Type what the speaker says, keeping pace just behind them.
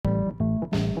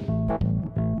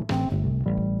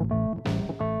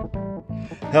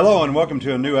Hello and welcome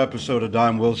to a new episode of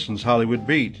Don Wilson's Hollywood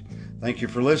Beat. Thank you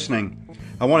for listening.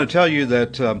 I want to tell you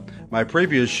that my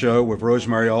previous show with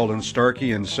Rosemary Alden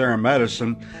Starkey and Sarah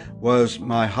Madison was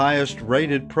my highest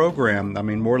rated program. I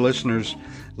mean, more listeners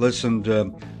listened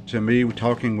to me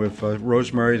talking with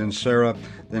Rosemary and Sarah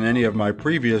than any of my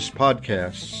previous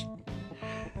podcasts.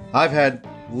 I've had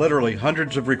literally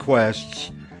hundreds of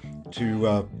requests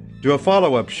to do a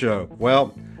follow-up show.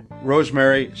 Well,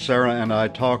 Rosemary, Sarah, and I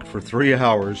talked for 3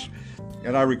 hours,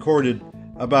 and I recorded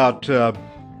about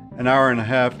an hour and a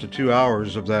half to 2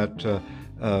 hours of that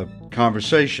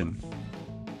conversation.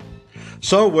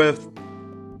 So with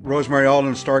Rosemary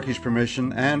Alden Starkey's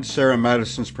permission and Sarah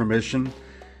Madison's permission,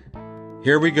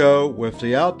 here we go with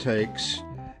the outtakes.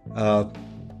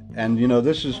 And you know,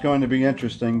 this is going to be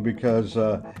interesting because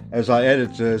as I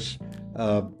edit this,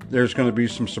 there's going to be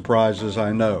some surprises,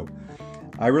 I know.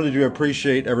 I really do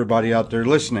appreciate everybody out there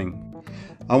listening.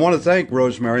 I want to thank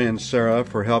Rosemary and Sarah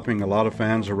for helping a lot of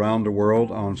fans around the world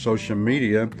on social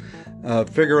media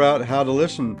figure out how to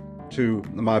listen to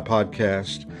my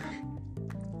podcast.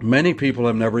 Many people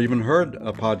have never even heard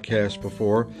a podcast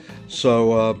before,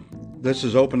 so this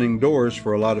is opening doors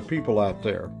for a lot of people out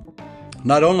there.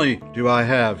 Not only do I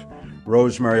have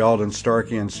Rosemary Alden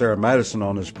Starkey and Sarah Madison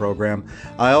on this program,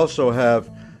 I also have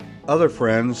other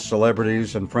friends,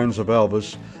 celebrities, and friends of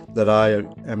Elvis that I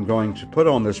am going to put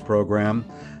on this program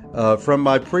from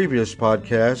my previous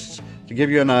podcasts to give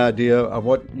you an idea of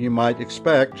what you might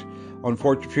expect on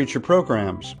future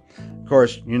programs. Of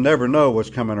course, you never know what's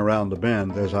coming around the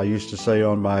bend, as I used to say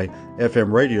on my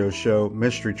FM radio show,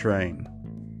 Mystery Train.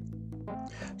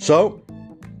 So,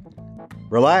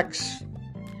 relax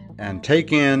and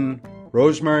take in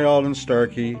Rosemary Alden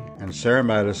Starkey and Sarah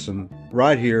Madison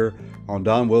right here on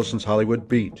Don Wilson's Hollywood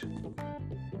Beat.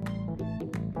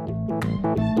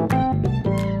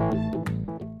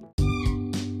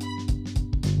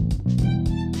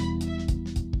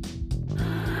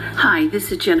 Hi, this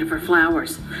is Jennifer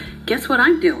Flowers. Guess what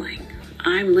I'm doing?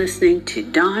 I'm listening to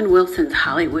Don Wilson's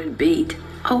Hollywood Beat.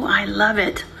 Oh, I love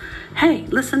it. Hey,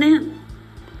 listen in.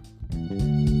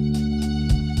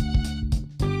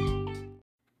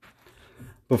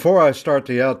 Before I start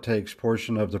the outtakes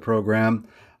portion of the program,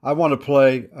 I want to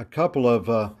play a couple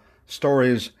of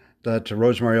stories that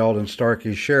Rosemary Alden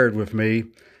Starkey shared with me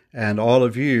and all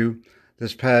of you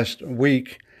this past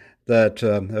week that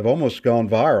have almost gone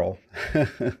viral.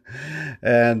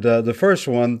 And the first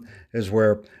one is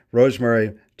where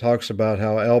Rosemary talks about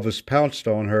how Elvis pounced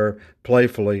on her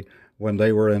playfully when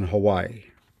they were in Hawaii.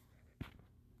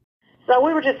 So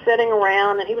we were just sitting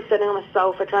around, and he was sitting on the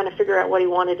sofa trying to figure out what he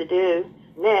wanted to do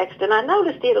next, and I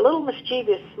noticed he had a little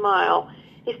mischievous smile.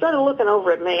 He started looking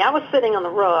over at me. I was sitting on the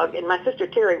rug, and my sister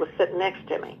Terry was sitting next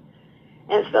to me.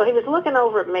 And so he was looking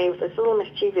over at me with this little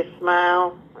mischievous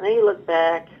smile, and then he looked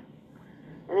back,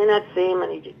 and then I'd see him,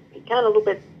 and he kind of a little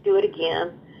bit do it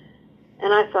again.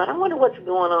 And I thought, I wonder what's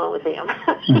going on with him.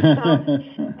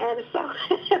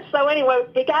 So anyway,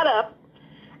 he got up,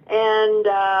 and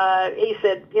he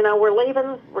said, you know, we're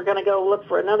leaving. We're going to go look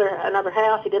for another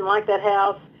house. He didn't like that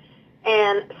house.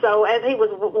 And so as he was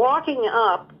walking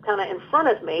up kind of in front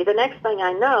of me, the next thing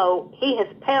I know, he has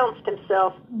pounced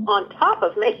himself on top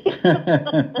of me. So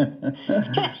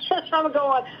I'm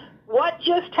going, what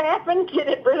just happened? Did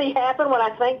it really happen what I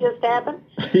think just happened?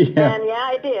 Yeah. And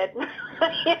yeah, it did.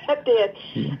 It did.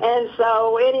 And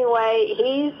so anyway,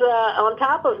 he's on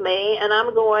top of me, and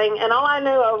I'm going, and all I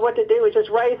knew of what to do was just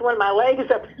raise one of my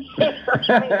legs up in the air.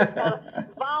 I mean, just kind of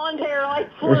voluntarily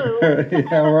flew.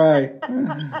 Yeah, right.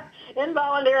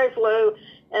 Involuntary flew,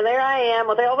 and there I am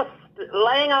with Elvis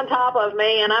laying on top of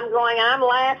me, and I'm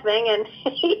laughing, and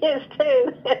he is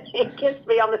too. He kissed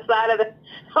me on the side of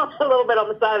a little bit on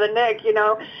the side of the neck, you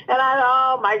know, and I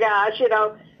thought, oh my gosh, you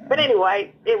know. But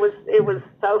anyway, it was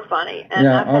so funny. And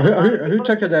yeah, who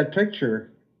took that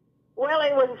picture? Well,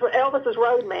 it was Elvis's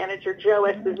road manager, Joe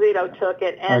Esposito, took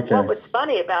it, and Okay. what was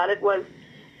funny about it was,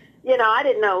 you know, I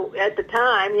didn't know at the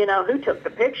time, you know, who took the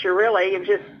picture, really. It was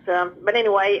just, but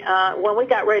anyway, when we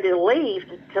got ready to leave,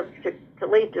 to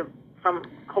leave from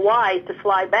Hawaii to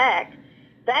fly back,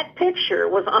 that picture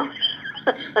was on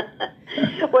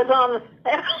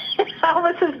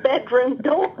Elvis's bedroom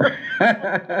door.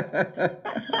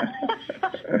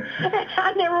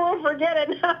 I never will forget it.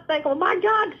 And I think, oh my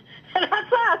God,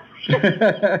 that's us. I'm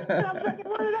thinking,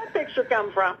 where did that picture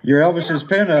come from? You're Elvis's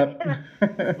pinup.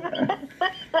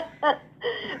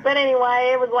 But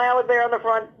anyway, it was when I was there on the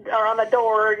front or on the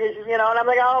door, you know, and I'm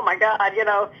like, oh my God, you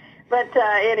know. But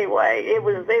anyway, it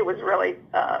was really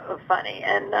funny,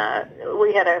 and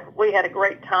we had a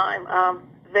great time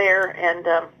there,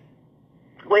 and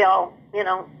we all, you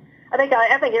know,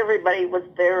 I think everybody was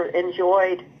there,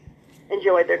 enjoyed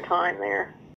their time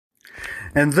there.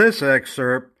 In this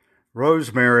excerpt,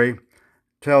 Rosemary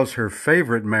tells her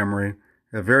favorite memory,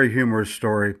 a very humorous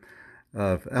story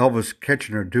of Elvis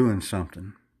catching her doing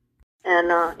something.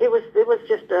 And it was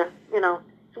just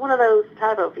it's one of those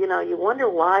type of, you wonder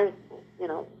why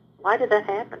did that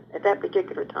happen at that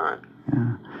particular time.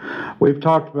 Yeah. We've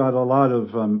talked about a lot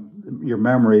of your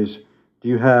memories. Do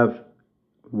you have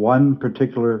one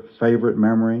particular favorite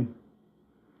memory?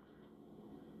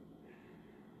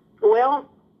 Well,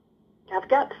 I've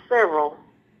got several.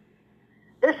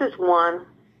 This is one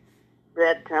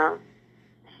that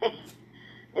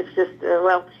it's just,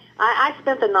 I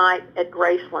spent the night at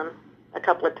Graceland a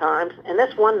couple of times, and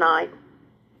this one night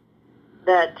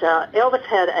that Elvis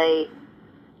had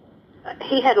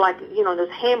he had like, those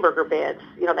hamburger beds,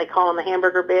 they call them the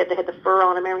hamburger bed, they had the fur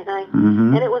on them and everything,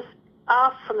 Mm-hmm. and it was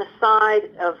off from the side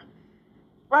of,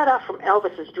 right off from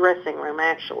Elvis's dressing room,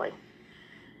 actually.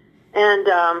 And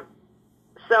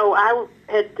so I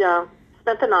had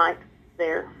spent the night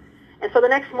there, and so the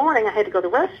next morning I had to go to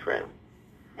the restroom,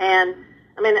 and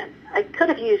I could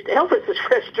have used Elvis's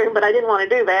restroom, but I didn't want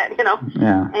to do that,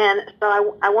 Yeah. And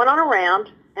so I went on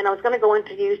around, and I was going to go in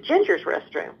to use Ginger's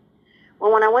restroom.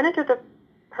 Well, when I went into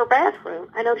her bathroom,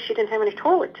 I noticed she didn't have any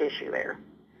toilet tissue there.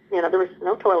 There was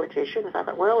no toilet tissue, and I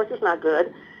thought, well, this is not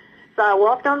good. So I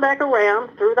walked on back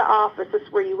around through the office. This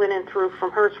is where you went in through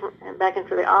from hers and back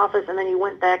into the office, and then you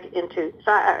went back into.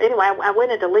 So I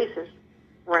went into Lisa's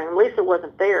room. Lisa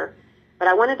wasn't there, but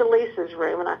I went into Lisa's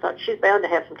room, and I thought she's bound to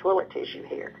have some toilet tissue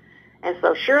here. And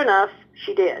so, sure enough,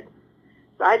 she did.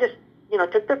 So I just,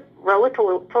 took the roll of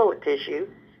toilet tissue,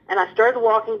 and I started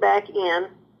walking back in,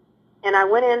 and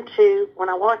when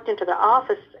I walked into the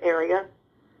office area,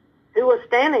 who was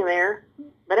standing there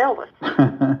but Elvis?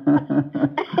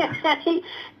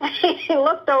 And he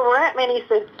looked over at me, and he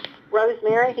said,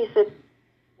 Rosemary, he said,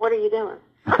 what are you doing?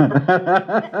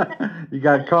 You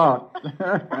got caught.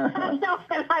 I know,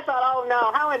 and I thought, oh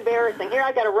no, how embarrassing. Here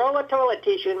I got a roll of toilet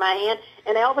tissue in my hand,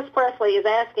 and Elvis Presley is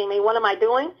asking me, what am I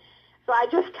doing? So I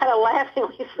just kind of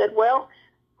laughingly said, well,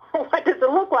 what does it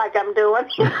look like I'm doing?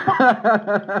 He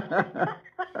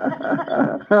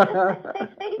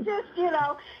just,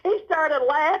 he started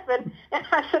laughing, and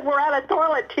I said, we're out of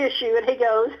toilet tissue, and he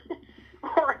goes,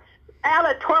 we're out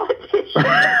of toilet tissue.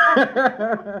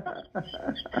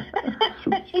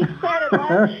 He started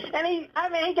laughing, and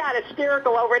he got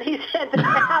hysterical over it. He said,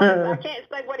 I can't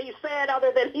say what he said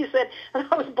other than he said,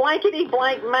 those blankety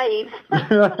blank maids. He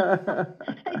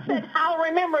said, I'll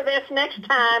remember this next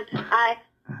time I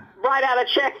write out a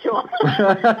check to him.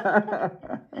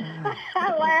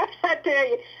 I laughed, I tell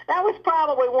you. That was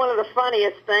probably one of the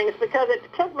funniest things because it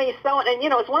took me so, and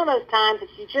it's one of those times that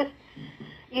you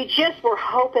just were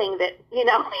hoping that, you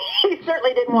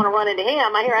certainly didn't want to run into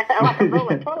him. I have like a roll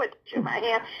of toilet tissue in my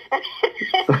hand.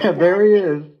 There he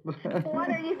is. What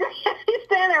are you doing? He's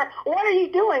standing there. What are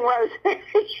you doing, Rosemary?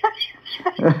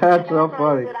 That's so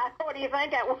funny. What do you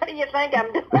think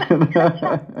I'm doing?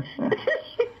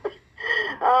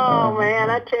 Oh, man,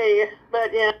 I tell you.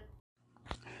 But, yeah.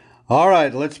 All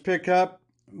right, let's pick up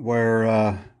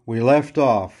where we left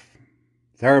off.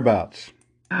 Thereabouts.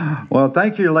 Well,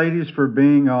 thank you, ladies, for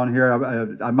being on here.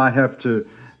 I might have to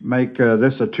make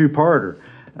this a two-parter.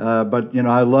 But,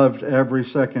 I loved every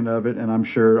second of it, and I'm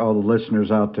sure all the listeners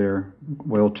out there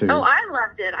will, too. Oh, I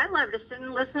loved it. I loved just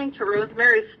listening to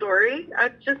Rosemary's story.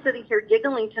 I'm just sitting here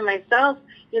giggling to myself,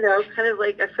 kind of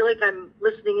like I feel like I'm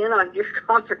listening in on your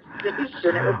conversation.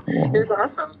 It was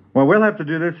awesome. Well, we'll have to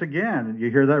do this again. You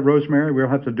hear that, Rosemary? We'll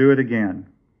have to do it again.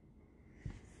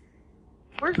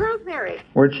 Where's Rosemary?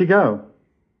 Where'd she go?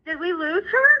 Did we lose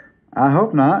her? I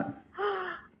hope not.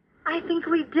 I think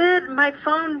we did. My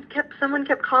phone someone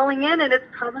kept calling in, and it's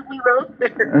probably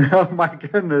Rosemary. Oh, my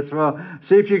goodness. Well,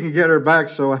 see if you can get her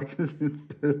back so I can...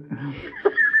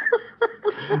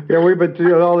 Yeah, we've been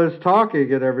doing all this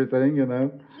talking and everything, Yeah,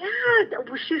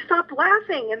 she stopped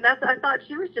laughing, and I thought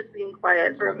she was just being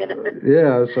quiet for a minute.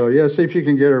 Yeah, so, see if you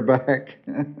can get her back.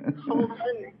 Hold on.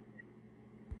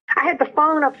 I had the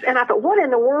phone up, and I thought, what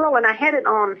in the world? And I had it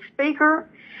on speaker,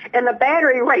 and the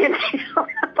battery ran out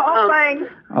of all things.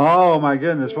 Oh, my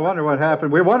goodness. We wonder what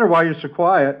happened. We wonder why you're so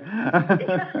quiet. That's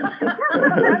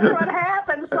what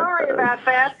happened. Sorry about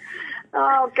that.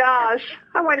 Oh, gosh.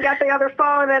 I went and got the other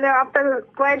phone, and I'm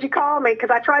glad you called me, because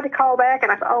I tried to call back,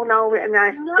 and I thought, oh, no. And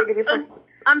I figured you said...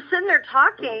 I'm sitting there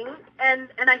talking, and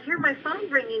I hear my phone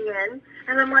ringing in,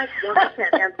 and I'm like, well, I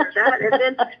can't answer that. And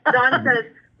then Don says,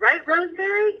 right,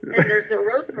 Rosemary? And there's no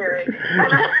Rosemary.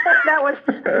 That was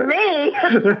me.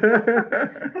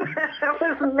 That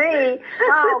was me.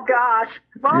 Oh, gosh.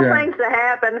 Of all things to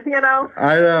happen, you know.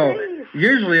 I know. Jeez.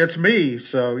 Usually it's me,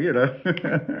 so, you know.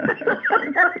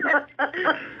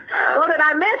 Well, did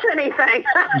I miss anything?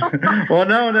 Well,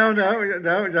 no,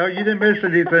 you didn't miss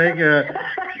anything.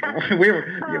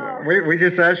 We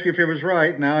just asked you if it was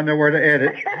right. Now I know where to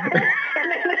edit.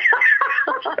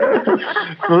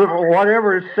 So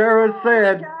whatever Sarah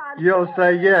said, you'll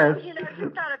say yes. You know, you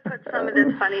got to put some of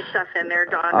this funny stuff in there,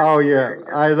 Dawn. Oh, yeah,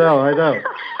 I know.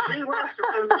 He was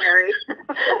Rosemary.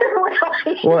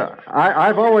 Well,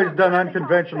 I've always done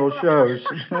unconventional shows.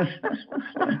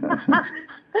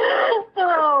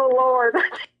 Oh, Lord.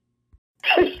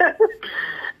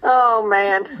 Oh,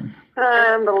 man.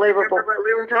 Unbelievable. What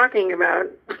we were talking about.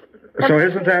 So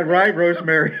isn't that right,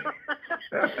 Rosemary?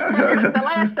 The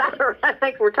last hour, I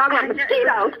think we're talking about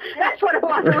mosquitoes. That's what it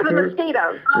was. It was the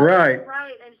mosquitoes. Right.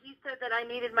 Right, and he said that I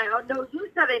needed my own. No, you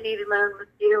said I needed my own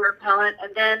mosquito repellent,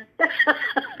 and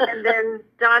then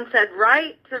Dawn said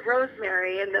right to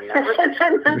Rosemary, and then that was.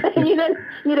 And you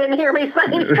didn't hear me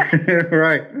saying that.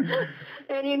 Right.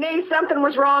 And you knew something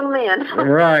was wrong then.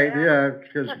 Right, yeah,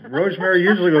 because Rosemary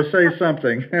usually will say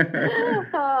something.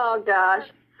 Oh, gosh.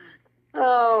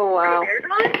 Oh, wow.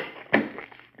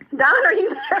 Don, are you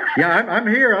there? Yeah, I'm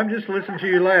here. I'm just listening to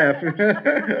you laugh.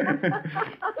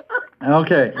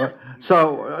 Okay,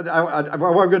 so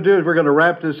what we're going to do is we're going to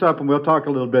wrap this up, and we'll talk a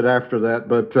little bit after that.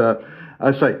 But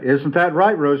I say, isn't that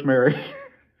right, Rosemary?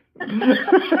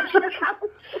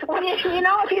 Well, you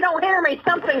know, if you don't hear me,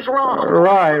 something's wrong.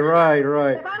 Right. If I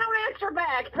don't answer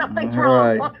back, something's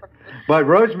wrong. Right. But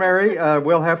Rosemary,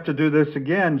 we'll have to do this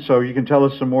again, so you can tell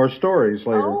us some more stories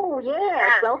later. Oh,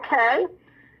 yes, okay.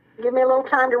 Give me a little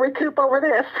time to recoup over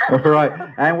this. Right,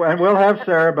 and we'll have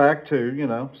Sarah back too, you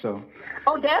know, so.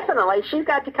 Oh, definitely. She's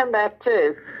got to come back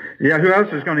too. Yeah, who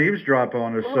else is going to eavesdrop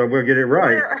on us, so we'll get it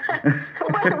right.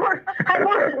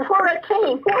 We're a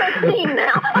team. We're a team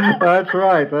now. That's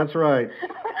right.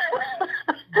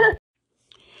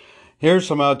 Here's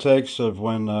some outtakes of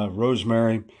when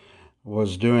Rosemary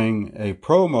was doing a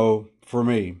promo for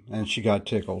me, and she got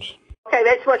tickled. Okay,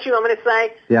 that's what you want me to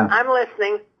say? Yeah. I'm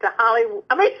listening to Hollywood.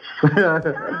 I mean,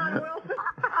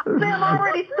 Sam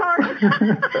already started.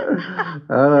 I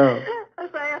know. I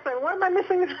say, what am I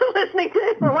listening to?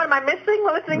 Or what am I missing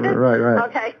listening to? Right.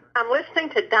 Okay, I'm listening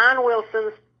to Don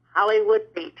Wilson's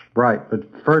Hollywood Beat. Right, but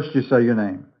first you say your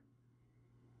name.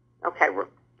 Okay, so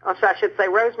I should say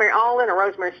Rosemary Alden or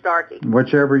Rosemary Starkey?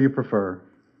 Whichever you prefer.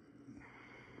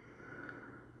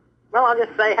 Well, I'll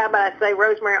just say, how about I say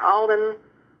Rosemary Alden?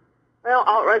 Well,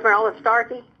 Rosemary Alden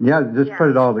Starkey? Yeah, just put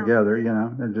it all together, you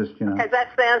know, and just, you know. Okay,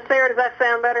 Sarah, does that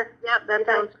sound better? Yep, that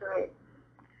sounds great.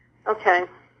 Okay.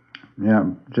 Yeah,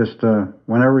 just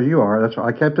whenever you are. That's why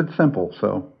I kept it simple,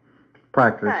 so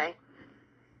practice. Okay.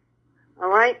 All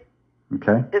right.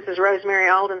 Okay. This is Rosemary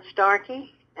Alden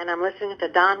Starkey, and I'm listening to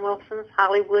Don Wilson's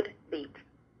Hollywood Beat.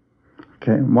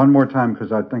 Okay, one more time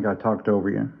because I think I talked over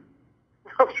you.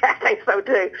 Okay, I think so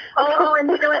too. Oh, and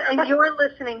you know what? And you're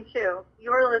listening too.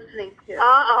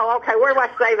 Okay. Where do I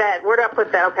say that? Where do I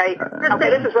put that? Okay. Okay,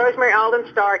 this is Rosemary Alden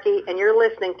Starkey, and you're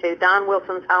listening to Don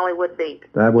Wilson's Hollywood Beat.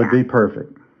 That would be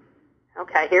perfect.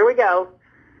 Okay, here we go.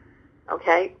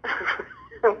 Okay.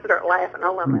 I'm start laughing.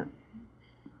 Hold on a minute.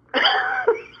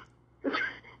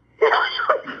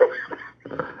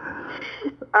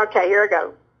 Okay, here I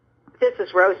go. This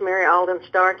is Rosemary Alden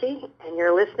Starkey, and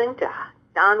you're listening to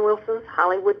Don Wilson's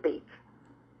Hollywood Beat.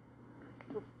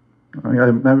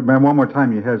 One more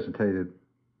time, you hesitated.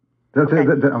 Okay.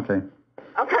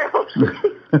 Okay, hold on.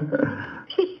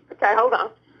 Okay, hold on.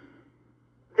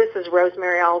 This is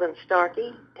Rosemary Alden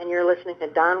Starkey, and you're listening to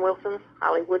Don Wilson's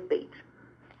Hollywood Beat.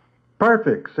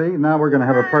 Perfect. See, now we're going to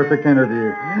have a perfect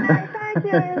interview. Thank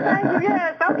you.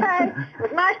 Yes, okay. It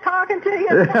was nice talking to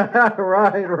you.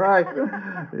 Right.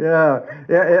 Yeah.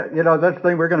 You know, that's the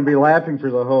thing. We're going to be laughing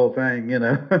through the whole thing, you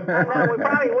know. Well, we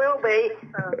probably will be.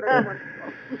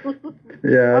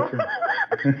 Yeah.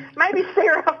 Maybe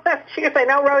Sarah will let you say,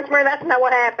 no, Rosemary, that's not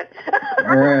what happened.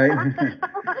 Right.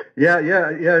 Yeah,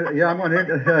 I'm on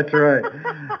it. That's right.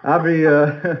 I'll be,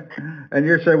 and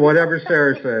you're saying whatever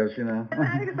Sarah says, you know.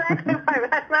 Exactly right.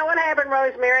 That's not what happened,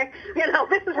 Rosemary. You know,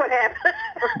 this is what happened.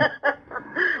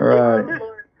 Right.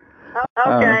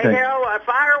 Okay.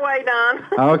 Fire away, Don.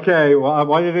 Okay, well,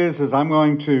 what it is I'm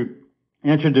going to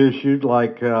introduce you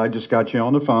like I just got you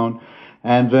on the phone,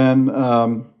 and then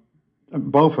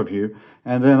both of you,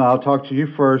 and then I'll talk to you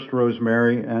first,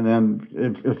 Rosemary, and then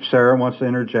if Sarah wants to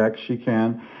interject, she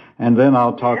can, and then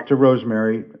I'll talk to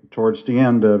Rosemary towards the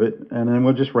end of it, and then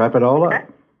we'll just wrap it all up.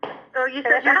 Oh, you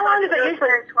said How long does it usually?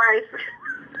 Twice.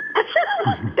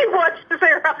 He watched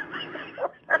Sarah.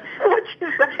 What'd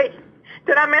you say?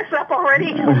 Did I mess up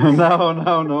already?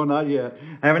 No, not yet.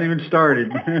 Haven't even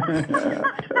started.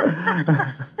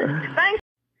 Thanks.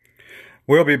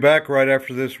 We'll be back right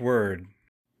after this word.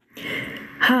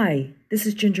 Hi, this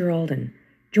is Ginger Alden.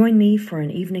 Join me for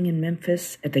an evening in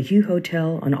Memphis at the Hugh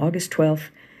Hotel on August 12th,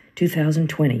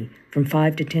 2020, from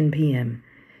 5 to 10 p.m.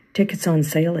 Tickets on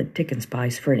sale at Ticket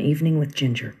Spice for an evening with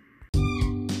Ginger.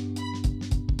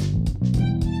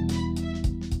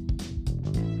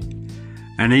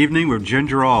 An Evening with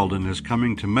Ginger Alden is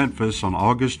coming to Memphis on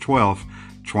August 12,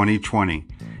 2020.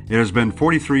 It has been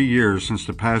 43 years since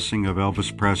the passing of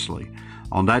Elvis Presley.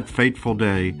 On that fateful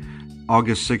day,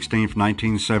 August 16,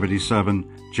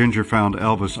 1977, Ginger found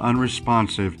Elvis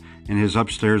unresponsive in his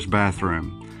upstairs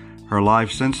bathroom. Her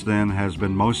life since then has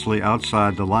been mostly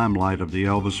outside the limelight of the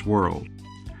Elvis world.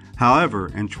 However,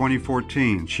 in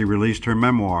 2014, she released her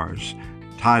memoirs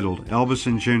titled Elvis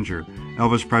and Ginger.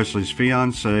 Elvis Presley's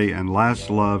fiancé and last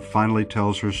love finally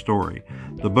tells her story.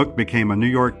 The book became a New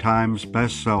York Times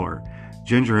bestseller.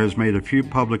 Ginger has made a few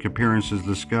public appearances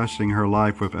discussing her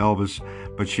life with Elvis,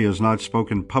 but she has not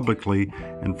spoken publicly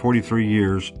in 43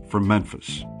 years from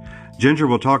Memphis. Ginger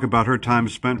will talk about her time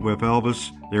spent with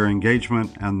Elvis, their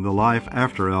engagement, and the life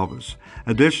after Elvis.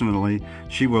 Additionally,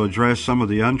 she will address some of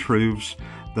the untruths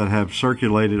that have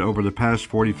circulated over the past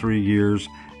 43 years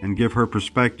and give her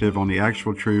perspective on the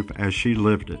actual truth as she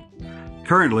lived it.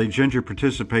 Currently, Ginger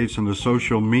participates in the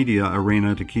social media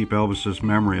arena to keep Elvis's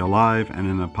memory alive and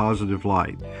in a positive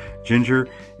light. Ginger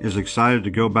is excited to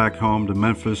go back home to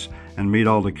Memphis and meet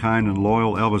all the kind and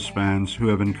loyal Elvis fans who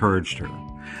have encouraged her.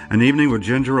 An Evening with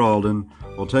Ginger Alden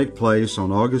will take place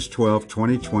on August 12,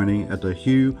 2020 at the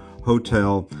Hugh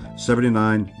Hotel,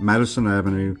 79 Madison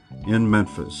Avenue in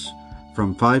Memphis,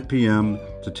 from 5 p.m.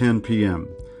 to 10 p.m.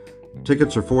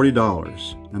 Tickets are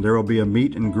 $40, and there will be a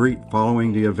meet and greet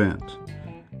following the event.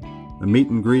 The meet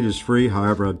and greet is free,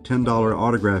 however, a $10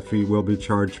 autograph fee will be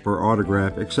charged per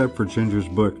autograph, except for Ginger's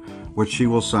book, which she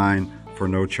will sign for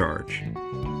no charge.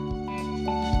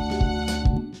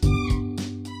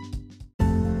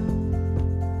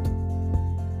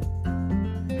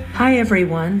 Hi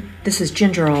everyone, this is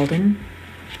Ginger Alden,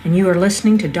 and you are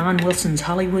listening to Don Wilson's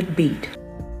Hollywood Beat.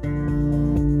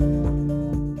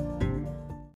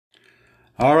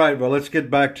 All right, well, let's get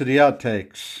back to the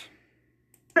outtakes.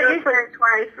 You said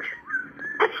twice.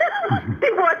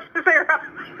 He watched Sarah.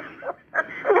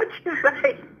 What'd you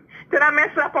say? Did I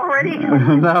mess up already?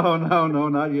 No,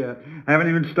 not yet. Haven't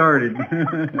even started.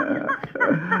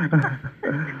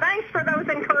 Thanks for those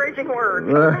encouraging words.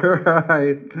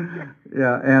 Right.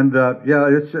 Yeah, and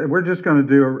we're just going to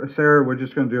do Sarah. We're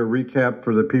just going to do a recap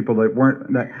for the people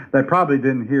that probably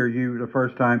didn't hear you the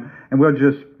first time, and we'll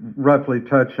just roughly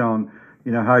touch on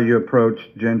how you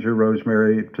approached Ginger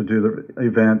Rosemary to do the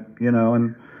event,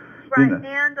 and. Right,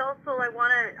 and also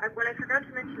what I forgot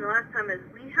to mention the last time is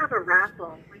we have a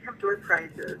raffle. We have door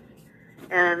prizes,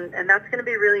 and that's going to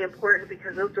be really important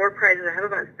because those door prizes, I have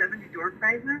about 70 door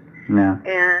prizes,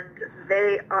 and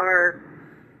they are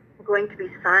going to be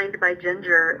signed by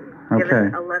Ginger,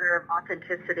 given a letter of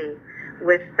authenticity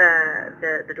with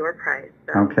the door prize.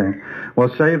 So. Okay, well,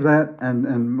 save that,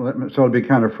 and so it'll be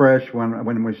kind of fresh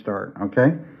when we start,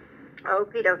 okay?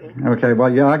 Okie dokie. Okay, well,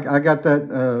 yeah, I got that.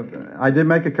 I did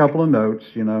make a couple of notes,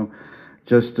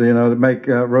 just, to make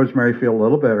Rosemary feel a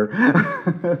little better.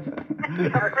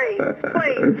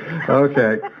 Please.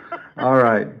 Okay. All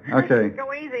right. Okay.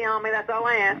 Go easy on me, that's all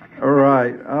I ask. All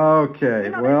right.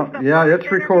 Okay. Well, yeah,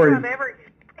 it's recorded.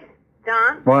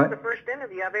 Don, what? It's the first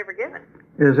interview I've ever given.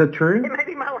 Is it true? It may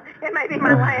be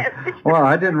my last. Well,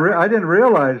 I didn't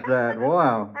realize that.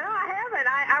 Wow. No, I haven't.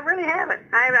 I really haven't.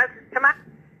 I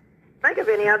think of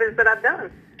any others that I've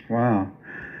done. Wow.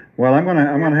 Well, I'm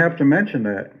gonna have to mention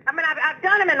that. I mean, I've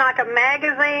done them in like a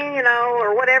magazine,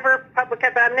 or whatever public,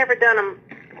 but I've never done them,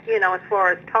 as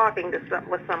far as talking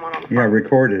with someone on the phone. Yeah,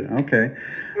 recorded. Okay.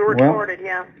 Recorded,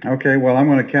 yeah. Okay. Well, I'm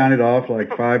going to count it off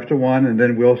like 5 to 1, and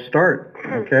then we'll start.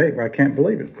 Okay. I can't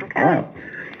believe it. Okay. Wow.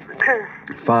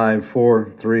 5,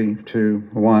 4, 3, 2,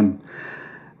 1.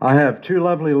 I have two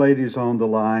lovely ladies on the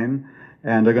line,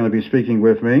 and they're going to be speaking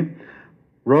with me.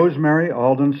 Rosemary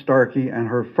Alden Starkey and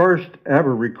her first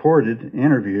ever recorded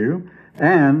interview,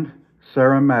 and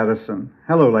Sarah Madison.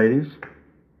 Hello, ladies.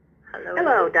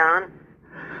 Hello, Don.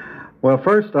 Well,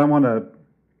 first I want to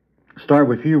start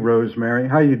with you, Rosemary.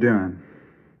 How you doing?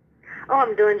 Oh,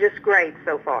 I'm doing just great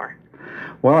so far.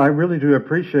 Well, I really do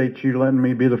appreciate you letting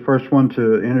me be the first one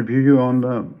to interview you on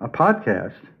a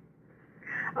podcast.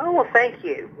 Oh, well, thank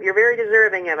you. You're very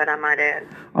deserving of it, I might add.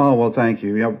 Oh, well, thank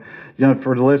you. You know,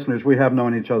 for the listeners, we have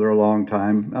known each other a long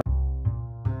time.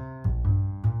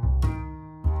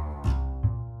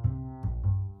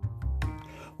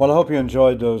 Well, I hope you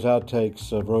enjoyed those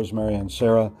outtakes of Rosemary and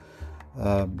Sarah.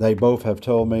 They both have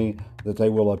told me that they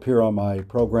will appear on my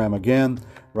program again.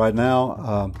 Right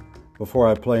now, before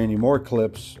I play any more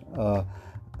clips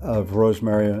of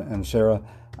Rosemary and Sarah,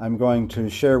 I'm going to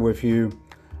share with you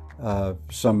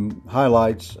some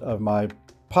highlights of my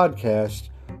podcast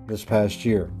this past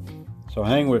year. So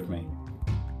hang with me.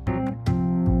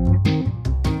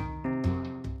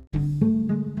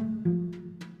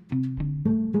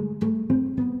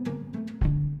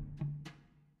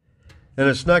 In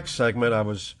this next segment, I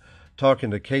was talking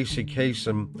to Casey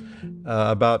Kasem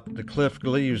about the Cliff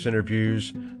Gleaves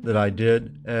interviews that I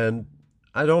did, and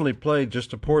I'd only played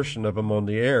just a portion of them on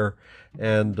the air,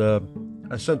 and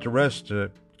I sent the rest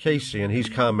to Casey, and he's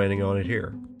commenting on it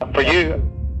here. For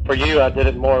you, I did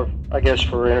it more, I guess,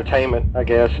 for entertainment, I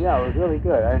guess. Yeah, it was really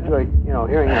good. I enjoyed,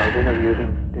 hearing those interviews,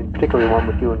 and particularly one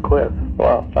with you and Cliff.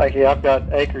 Well, thank you. I've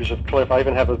got acres of Cliff. I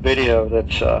even have a video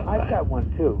that's... I've got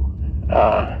one, too.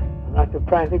 I'm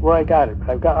trying to think where I got it,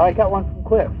 but I got one from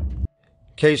Cliff.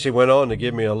 Casey went on to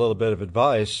give me a little bit of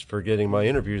advice for getting my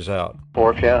interviews out.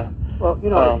 Yeah. Well, if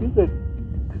you could,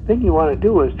 the thing you want to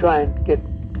do is try and get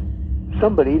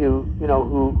somebody to,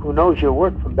 who knows your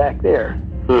work from back there.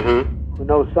 Mm-hmm. Who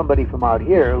knows somebody from out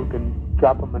here who can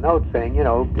drop them a note saying, you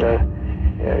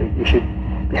should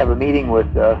have a meeting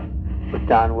with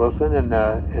Don Wilson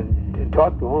and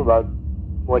talk to him about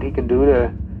what he can do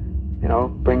to,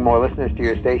 bring more listeners to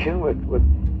your station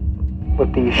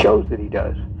with these shows that he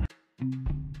does.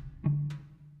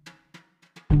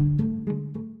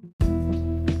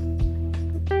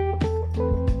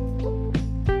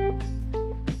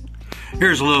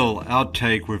 Here's a little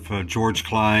outtake with George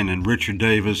Klein and Richard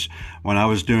Davis when I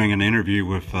was doing an interview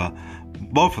with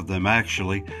both of them,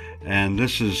 actually. And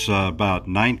this is about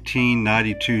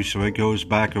 1992, so it goes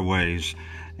back a ways.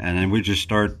 And then we just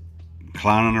start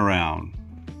clowning around.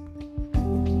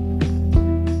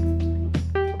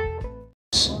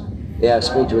 They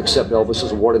asked me to accept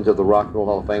Elvis's award into the Rock and Roll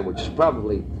Hall of Fame, which is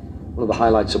probably one of the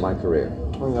highlights of my career.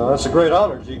 Well, that's a great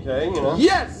honor, GK,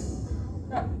 Yes!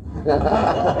 And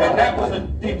that was a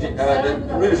DJ,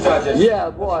 the British Project.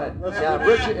 Yeah, boy. Now,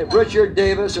 if Richard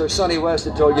Davis or Sonny West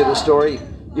had told you the story,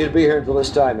 you'd be here until this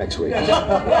time next week. Yeah.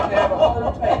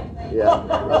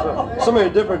 So many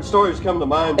different stories come to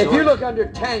mind, George. If you look under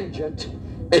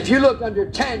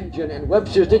tangent in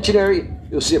Webster's dictionary,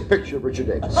 you'll see a picture of Richard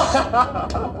Davis.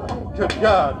 Good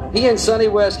God. He and Sonny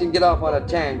West can get off on a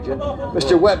tangent.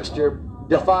 Mr. Webster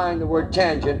define the word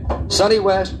tangent. Sonny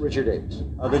West, Richard Davis.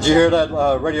 Did you hear that,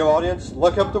 radio audience?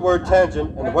 Look up the word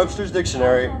tangent in the Webster's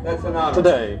dictionary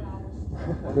today.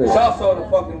 It's also the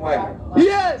fucking wagon.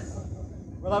 Yes!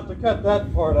 We'll have to cut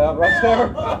that part out right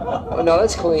there. Oh, no,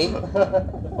 that's clean.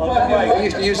 They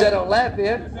used to use that on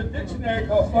Laugh-In. There's a dictionary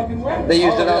called fucking wagon. They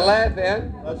used it on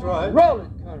Laugh-In. That's right. Roll it,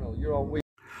 Colonel. You're on week.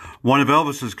 One of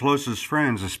Elvis's closest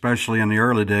friends, especially in the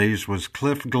early days, was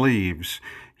Cliff Gleaves.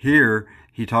 Here,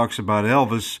 he talks about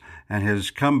Elvis and his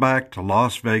comeback to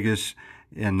Las Vegas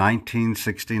in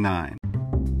 1969.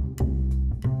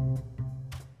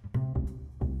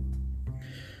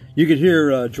 You could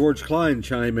hear George Klein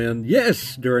chime in,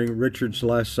 yes, during Richard's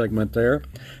last segment there.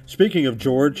 Speaking of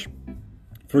George,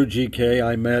 through GK,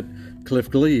 I met Cliff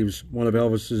Gleaves, one of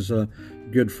Elvis's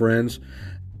good friends.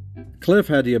 Cliff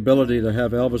had the ability to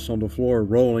have Elvis on the floor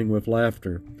rolling with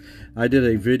laughter. I did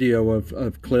a video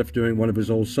of Cliff doing one of his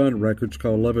old Sun records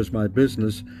called Love Is My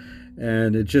Business,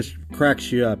 and it just cracks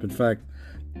you up. In fact,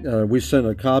 we sent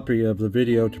a copy of the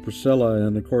video to Priscilla,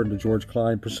 and according to George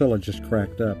Klein, Priscilla just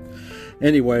cracked up.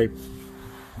 Anyway,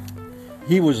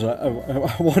 he was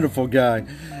a wonderful guy,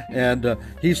 and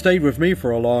he stayed with me for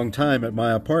a long time at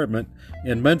my apartment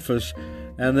in Memphis.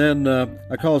 And then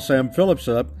I called Sam Phillips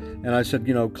up, and I said,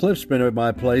 Cliff's been at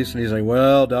my place. And he's like,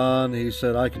 well, Don, he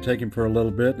said I could take him for a little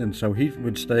bit. And so he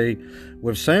would stay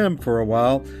with Sam for a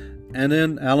while, and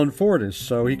then Alan Fortas.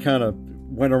 So he kind of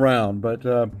went around. But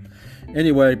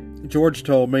anyway, George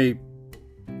told me,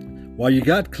 while you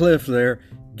got Cliff there,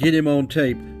 get him on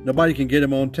tape. Nobody can get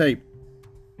him on tape.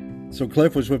 So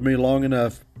Cliff was with me long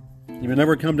enough. He would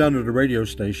never come down to the radio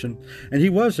station, and he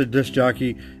was a disc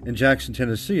jockey in Jackson,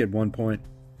 Tennessee at one point.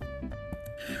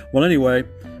 Well, anyway,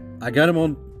 I got him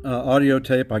on audio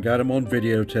tape, I got him on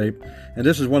videotape, and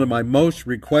this is one of my most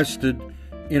requested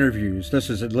interviews.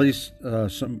 This is at least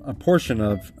a portion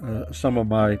of some of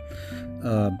my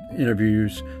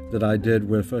interviews that I did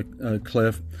with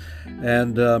Cliff,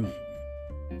 and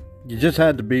you just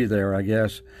had to be there, I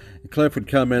guess. Cliff would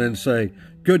come in and say,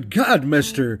 "Good God,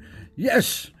 mister,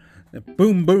 yes,"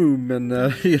 boom, boom,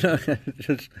 and he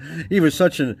was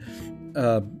such an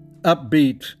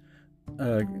upbeat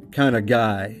kind of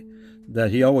guy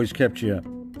that he always kept you up.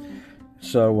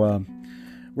 So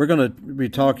we're going to be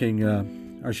talking,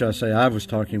 or should I say, I was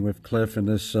talking with Cliff in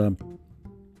this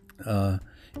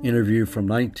interview from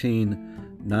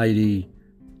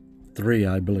 1993,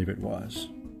 I believe it was.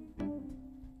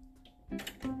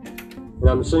 And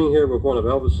I'm sitting here with one of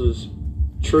Elvis's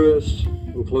truest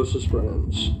and closest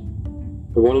friends,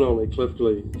 the one and only Cliff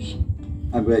Gleaves.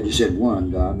 I'm glad you said one,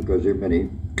 Don, because there are many,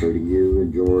 including you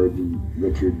and George and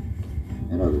Richard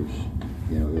and others.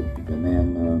 You know, the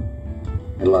man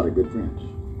had a lot of good friends.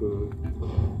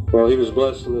 Mm-hmm. Well, he was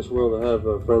blessed in this world to have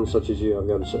friends such as you, I've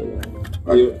got to say that.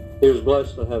 Right. He was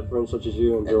blessed to have friends such as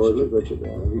you and George and Richard.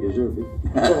 Well, he deserved it.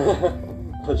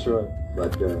 That's right.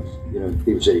 But,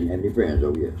 people say he didn't have any friends.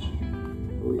 Oh, yes.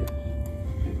 Oh, yes.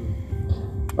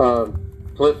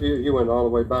 Cliff, you went all the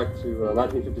way back to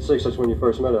 1956. That's when you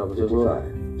first met Elvis, isn't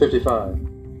it? 55.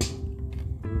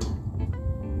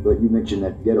 But you mentioned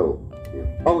that ghetto.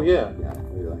 Oh, yeah. Yeah, I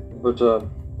really like that. But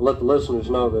let the listeners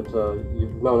know that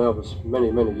you've known Elvis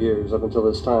many, many years up until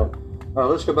this time.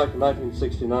 Let's go back to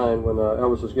 1969 when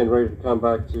Elvis was getting ready to come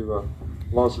back to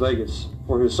Las Vegas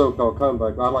for his so-called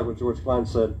comeback. I like what George Klein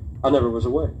said, "I never was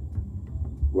away."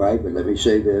 Right, but let me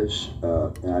say this,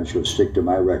 and I'm just going to stick to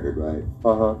my record, right?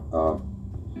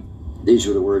 These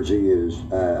were the words he used.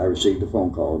 I received a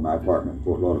phone call in my apartment in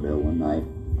Fort Lauderdale one night,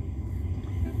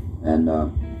 and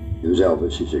it was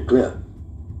Elvis. He said, "Cliff,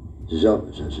 this is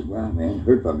Elvis." I said, "Wow, man,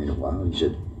 heard from you in a while." He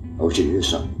said, "I want you to hear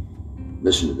something.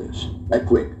 Listen to this." That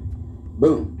quick.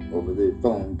 Boom, over the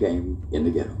phone came In the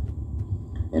Ghetto.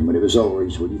 And when it was over, he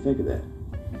said, "What do you think of that?"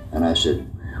 And I said,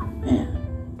 "Man,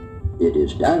 it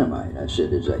is dynamite." I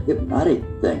said, "It's a hypnotic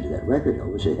thing to that record,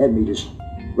 Elvis. It had me just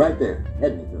right there,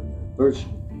 had me from the first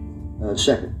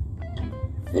second."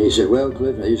 And he said, "Well,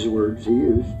 Cliff," these are the words he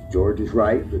used, "George is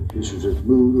right, but this was a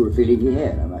mood or a feeling he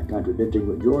had." I'm not contradicting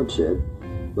what George said,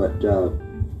 but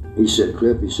he said,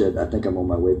 "Cliff," he said, "I think I'm on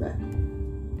my way back."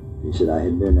 He said, "I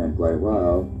hadn't been there in quite a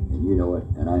while, and you know it,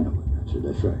 and I know it." I said,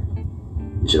 "That's right."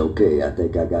 He said, "Okay, I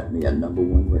think I got me a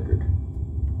 #1 record.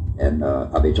 And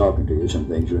I'll be talking to you. Some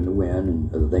things are in the wind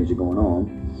and other things are going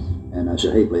on." And I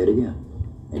said, "Hey, play it again."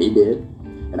 And he did.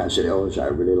 And I said, "Elvis, I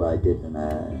really like it, and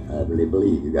I really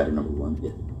believe you got a #1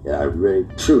 hit." Yeah, I really,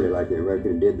 truly liked that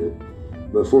record and did the,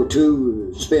 before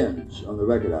 2 spins on the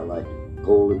record, I liked it.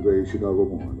 Cold and Gray, Chicago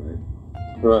Born, right?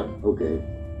 Right. Okay.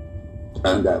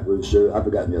 And that was, I've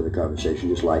forgotten the other conversation,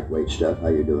 just lightweight stuff. "How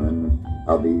you doing?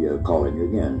 I'll be calling you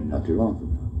again not too long from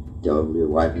now." Tell your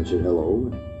wife I said hello.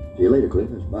 And see you later, Cliff.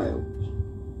 That's bye, Elvis.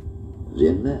 That was the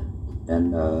end of that.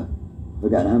 And I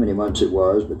forgot how many months it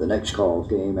was, but the next call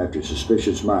came after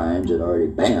Suspicious Minds had already,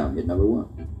 bam, hit #1.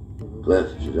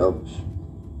 "Cliff," says Elvis.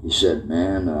 He said,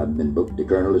 "Man, I've been booked. The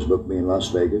Colonel has booked me in Las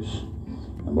Vegas.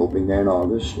 I'm opening there in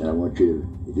August, and I want you to,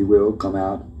 if you will, come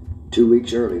out 2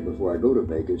 weeks early before I go to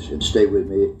Vegas and stay with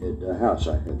me at a house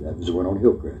I had." That was the one on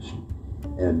Hillcrest.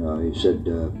 And he said,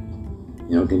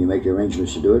 "Can you make the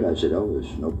arrangements to do it?" I said,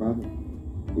 "Elvis, no problem."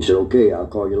 He said, "Okay, I'll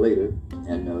call you later,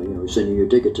 and send you your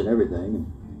tickets and everything, and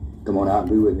come on out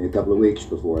and be with me a couple of weeks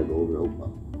before I go over to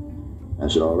Oakland." I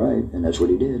said, "All right," and that's what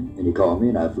he did. And he called me,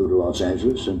 and I flew to Los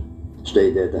Angeles and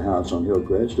stayed there at the house on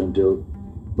Hillcrest until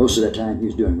most of that time he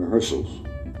was doing rehearsals,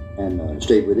 and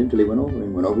stayed with him till he went over,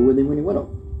 and went over with him when he went over.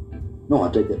 No,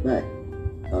 I'll take that back.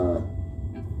 I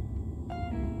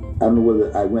don't know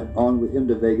whether I went on with him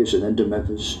to Vegas and then to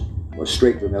Memphis, or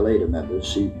straight from L.A. to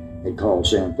Memphis. He had called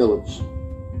Sam Phillips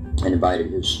and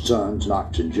invited his sons,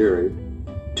 Knox and Jerry,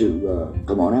 to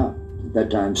come on out. At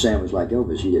that time, Sam was like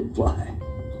Elvis. He didn't fly.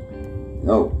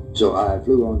 No. So I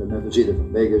flew on to Memphis, either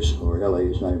from Vegas or L.A.,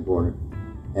 it's not important.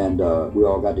 And we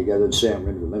all got together, and Sam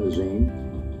rented a limousine.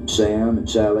 And Sam and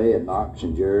Sally and Knox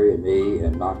and Jerry and me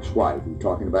and Knox's wife, we were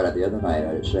talking about it the other night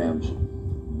at Sam's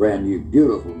brand new,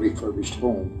 beautiful, refurbished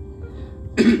home.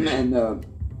 And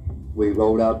we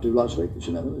rolled out to Las Vegas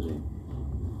in that limousine.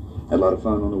 Had a lot of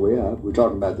fun on the way out. We were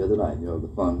talking about it the other night, the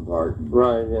fun part. And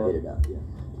right, yeah. Get it out, yeah.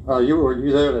 Were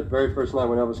you there that very first night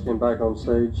when Elvis came back on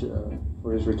stage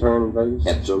for his return in Vegas?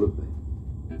 Absolutely.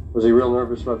 Was he real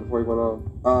nervous right before he went on?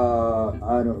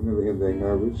 I don't remember him being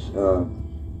nervous.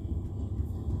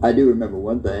 I do remember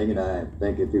one thing, and I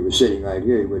think if he was sitting right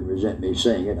here, he wouldn't resent me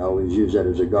saying it. I always use that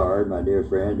as a guard, my dear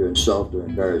friend, to insult or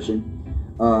embarrass him.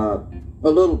 A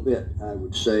little bit, I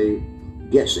would say,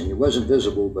 guessing. It wasn't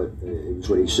visible, but it was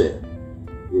what he said.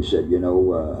 He said,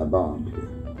 I bombed here,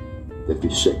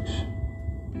 56.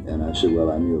 And I said,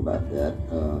 well, I knew about that.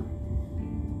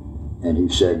 And he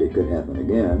said it could happen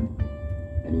again.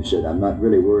 And he said, I'm not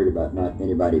really worried about not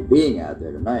anybody being out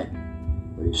there tonight.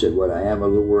 But he said, what I am a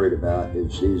little worried about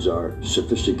is these are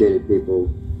sophisticated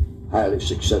people, highly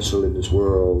successful in this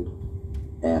world,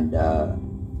 and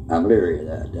I'm leery of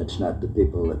that. That's not the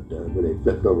people that really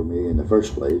flipped over me in the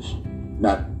first place.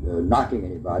 Not knocking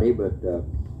anybody, but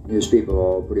these people are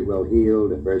all pretty well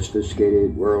heeled and very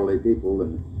sophisticated, worldly people,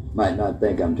 and might not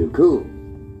think I'm too cool.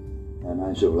 And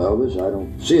I said, well, Elvis, I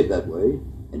don't see it that way.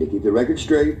 And to keep the record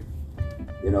straight,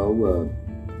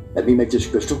 let me make this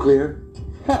crystal clear.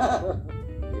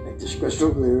 This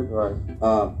crystal clear. Right.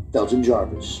 Felton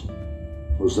Jarvis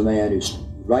was the man who's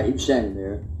right. He was standing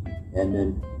there, and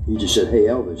then he just said, "Hey,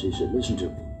 Elvis," he said, "listen to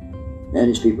me. Man,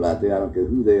 these people out there, I don't care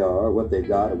who they are, what they've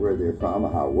got, or where they're from,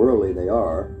 or how worldly they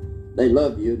are. They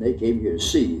love you, and they came here to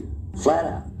see you, flat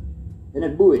out." And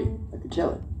it buoyed him. I could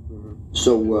tell it. Mm-hmm.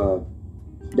 So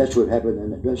that's what happened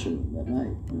in the dressing room that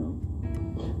night.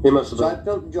 He must have So been. I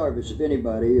felt Jarvis, if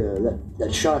anybody,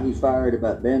 that shot he fired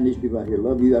about, man, these people out here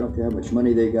love you. I don't care how much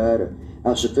money they got or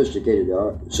how sophisticated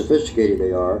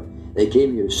they are. They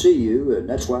came here to see you, and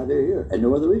that's why they're here. And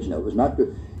no other reason. It was not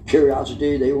the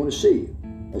curiosity. They want to see you.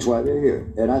 That's why they're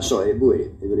here. And I saw it buoyed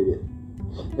him. It really did.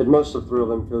 It must have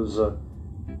thrilled him because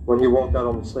when he walked out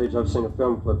on the stage, I've seen a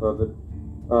film clip of it.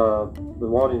 The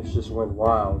audience just went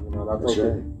wild, and I think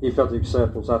right. he felt the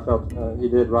acceptance. I felt he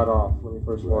did right off when he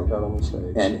first walked out on the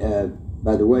stage. And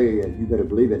by the way, you better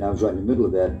believe it, and I was right in the middle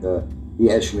of that.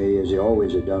 He asked me, as he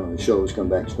always had done on the shows, come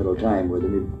back and spend a little time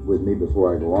with me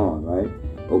before I go on, right?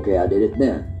 Okay, I did it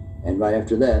then. And right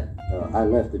after that, I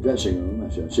left the dressing room.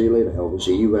 I said, "See you later, Elvis.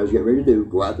 See you what I was getting ready to do.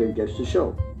 Go out there and catch the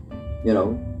show."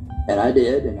 And I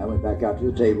did, and I went back out to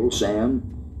the table. Sam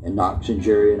and Knox and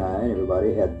Jerry and I and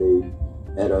everybody had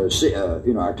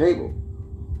our table.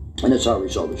 And that's how we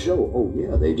saw the show. Oh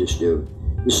yeah, they just do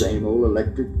the same old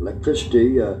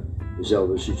electricity, as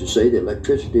Elvis used to say, the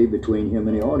electricity between him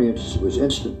and the audience was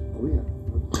instant. Oh yeah.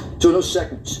 So in those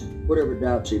seconds, whatever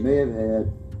doubts he may have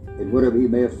had, and whatever he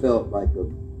may have felt like a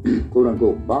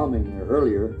quote-unquote bombing there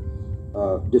earlier,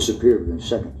 disappeared within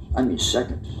seconds. I mean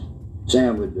seconds.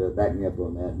 Sam would back me up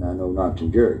on that, and I know Knox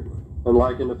and Jerry would. And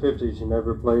like in the 50s, he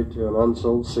never played to an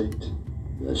unsold seat.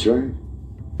 That's right.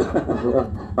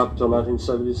 Up until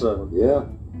 1977. Yeah.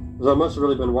 So it must have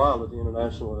really been wild at the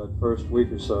International that first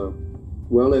week or so.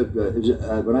 Well,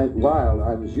 when I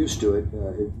was used to it,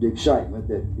 the excitement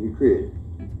that he created.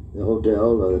 The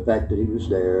hotel, the fact that he was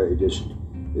there,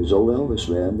 his old Elvis,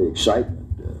 man, the excitement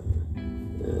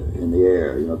in the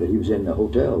air, that he was in the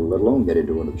hotel, let alone get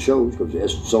into one of the shows, because it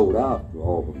hasn't sold out for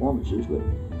all performances, but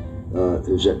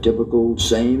there's that typical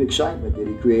same excitement that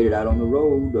he created out on the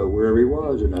road, wherever he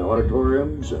was, in the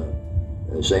auditoriums.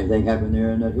 Same thing happened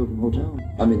there in that Hilton Hotel.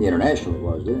 I mean, the International it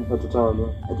was there. At the time,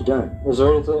 right? At the time. Is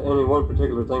there any one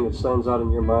particular thing that stands out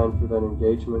in your mind for that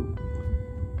engagement?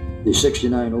 The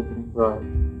 69 opening? Right.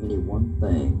 Any one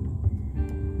thing?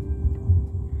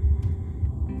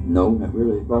 No, not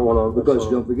really. Because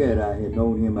don't forget, I had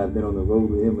known him, I'd been on the road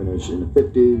with him in the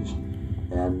 50s,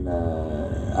 and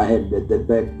I had that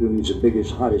back when he was the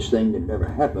biggest, hottest thing that ever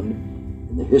happened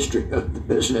in the history of the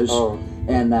business. Oh,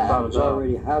 and I was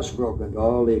already housebroken to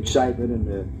all the excitement and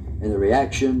the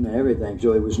reaction and everything,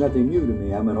 so it was nothing new to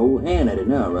me. I'm an old hand at it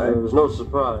now, right? There was no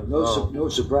surprise. No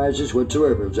surprises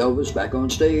whatsoever. It was Elvis back on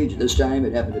stage. This time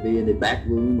it happened to be in the back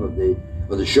room of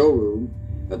the showroom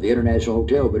of the International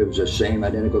Hotel, but it was the same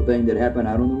identical thing that happened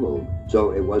out on the road.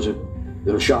 So it wasn't a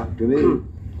little shock to me.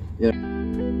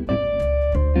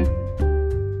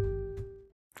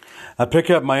 I pick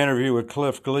up my interview with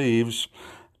Cliff Gleaves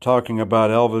talking about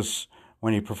Elvis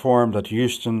when he performed at the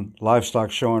Houston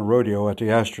Livestock Show and Rodeo at the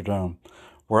Astrodome,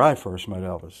 where I first met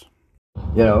Elvis.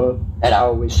 And I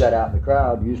always sat out in the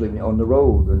crowd, usually on the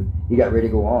road. When he got ready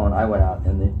to go on, I went out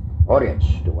in the audience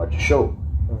to watch the show.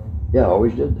 Yeah, I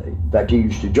always did that. In fact, he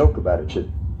used to joke about it.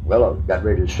 Said, "Well, I got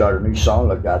ready to start a new song.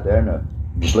 Looked out there, and I'm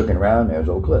just looking around. There's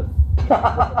old Cliff."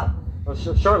 Well,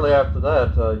 shortly after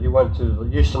that, you went to the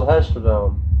Houston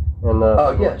Astrodome in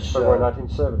February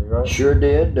 1970, right? Sure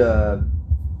did.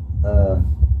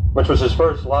 Which was his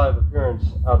first live appearance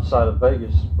outside of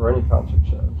Vegas for any concert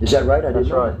show. Is that right? I didn't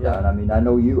know right, that, Don. I mean, I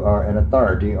know you are an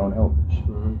authority on Elvis.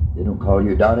 Mm-hmm. They don't call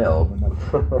you Donnell.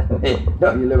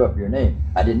 No, you live up your name.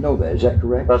 I didn't know that. Is that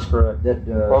correct? That's correct. That,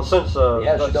 well, since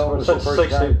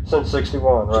since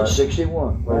 61, right? Since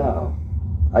 61. Wow.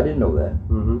 I didn't know that.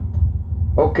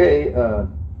 Mm-hmm. Okay.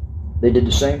 They did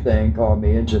the same thing. Called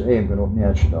me and said, "Hey, I'm going to open the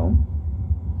Astrodome,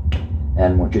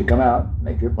 and I want you to come out,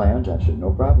 make your plans." I said,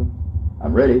 "No problem.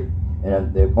 I'm ready." And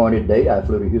at the appointed date, I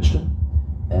flew to Houston,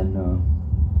 and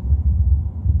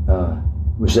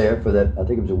was there for that. I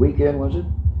think it was a weekend, was it?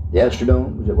 The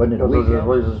Astrodome, wasn't it a weekend? It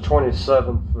was the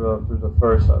 27th through the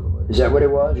 1st, I believe. Is that what it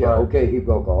was? Yeah, right. Okay, he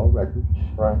broke all records.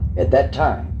 Right. At that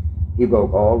time, he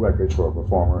broke all records for a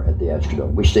performer at the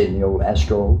Astrodome. We stayed in the old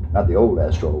Astro, not the old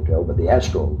Astro Hotel, but the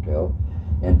Astro Hotel,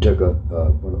 and took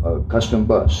a custom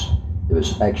bus. It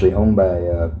was actually owned by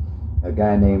a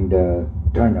guy named,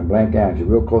 I'm blanking out, he's a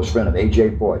real close friend of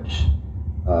A.J. Foyt's.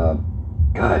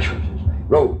 Gosh, what's his name?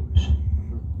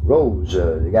 Rose,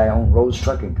 the guy owned Rose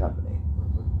Trucking Company.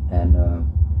 And,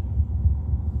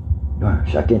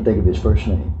 gosh, I can't think of his first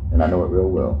name, and I know it real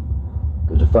well.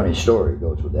 Because a funny story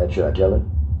goes with that. Should I tell it?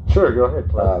 Sure, go ahead,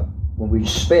 Cliff. When we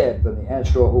sped from the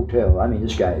Astro Hotel, I mean,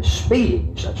 this guy is speeding.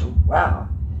 It's such a, wow.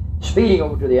 Speeding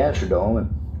over to the Astrodome,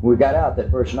 and when we got out that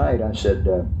first night, I said,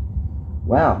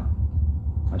 wow.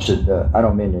 I said, I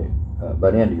don't mean to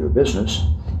butt into your business,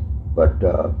 but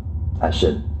I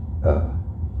said,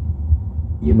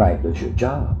 you might lose your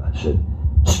job. I said,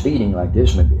 speeding like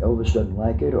this, maybe Elvis doesn't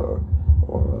like it, or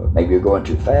maybe you're going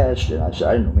too fast. And I said,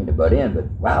 I didn't mean to butt in, but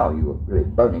wow, you were really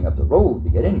burning up the road to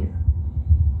get in here.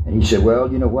 And he said,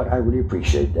 well, you know what, I really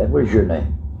appreciate that. What is your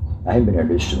name? I haven't been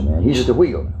introduced to the man. He's at the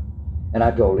wheel now. And I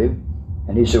told him,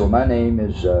 and he said, well, my name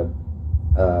is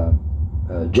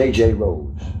J.J.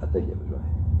 Rose. I think it was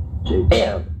right.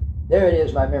 Eb. There it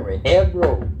is, my memory. Eb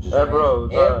Rose. Eb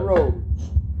Rose. Eb Rose.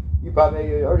 You probably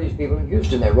heard these people in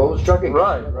Houston. They're Rose Trucking Company,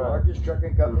 Right, one of the right. largest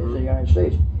trucking companies in the United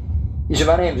States. He said,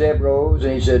 my name's Eb Rose,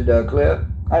 and he said, Cliff,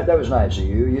 that was nice of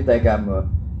you. You think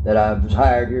that I was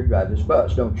hired here to drive this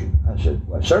bus, don't you? I said,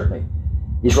 well, certainly.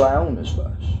 He said, well, I own this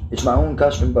bus. It's my own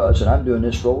custom bus, and I'm doing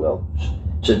this for old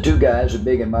Elvis. Said, two guys are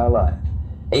big in my life.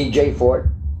 A.J. Foyt,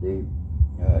 the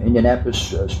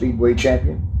Indianapolis Speedway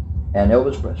champion, and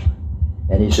Elvis Presley.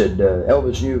 And he said,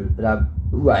 Elvis knew that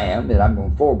who I am, and I'm going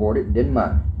to forward it, and didn't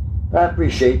mind. I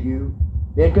appreciate you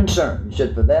being concerned. He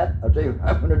said, for that, I'll tell you what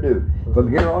I'm going to do. From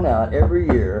here on out, every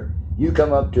year, you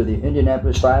come up to the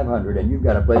Indianapolis 500, and you've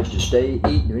got a place to stay,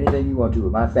 eat, do anything you want to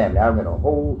with my family. I rent a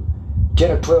whole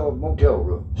 10 or 12 motel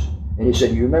rooms. And he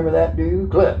said, you remember that, do you?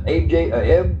 Cliff,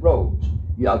 Eb Rose.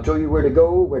 I'll tell you where to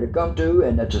go, where to come to,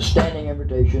 and that's a standing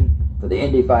invitation for the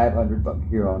Indy 500 from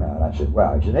here on out. I said,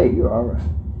 wow. He said, hey, you're all right.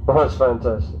 Well, that's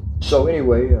fantastic. So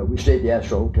anyway, we stayed at the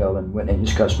Astro Hotel and went in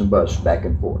his custom bus back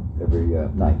and forth every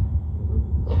night.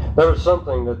 There was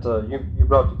something that you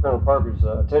brought to Colonel Parker's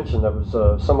attention that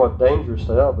was somewhat dangerous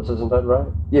to Elvis, isn't that right?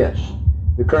 Yes.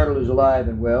 The Colonel is alive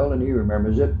and well, and he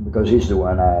remembers it because he's the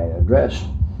one I addressed.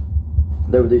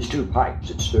 There were these two pipes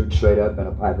that stood straight up and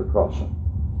a pipe across them.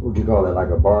 What would you call that, like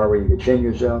a bar where you could chin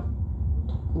yourself?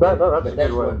 That's what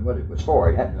it was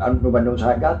for. Nobody knows how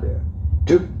it got there.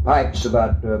 Two pipes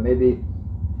about maybe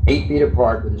 8 feet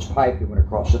apart with this pipe that went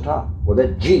across the top. Well, a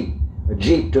Jeep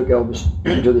took Elvis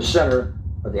to the center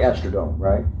of the Astrodome,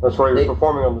 right? That's where he was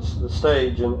performing on the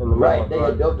stage in the middle. Right, they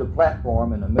had built a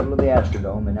platform in the middle of the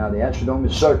Astrodome, and now the Astrodome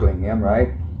is circling him, right?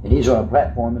 And he's on a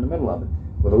platform in the middle of it.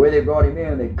 Well, the way they brought him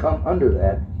in, they'd come under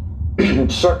that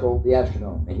and circle the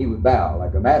Astrodome, and he would bow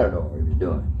like a matador he was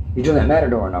doing. He's doing that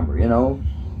matador number, you know,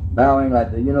 bowing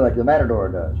like the matador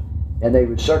does. And they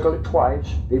would circle it twice,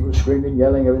 people screaming,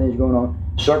 yelling, everything's going on.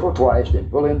 Circle twice, then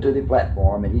pull into the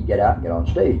platform, and he'd get out and get on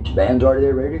stage. The band's already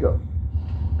there, ready to go.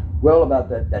 Well, about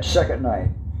that second night,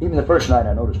 even the first night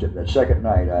I noticed it, that second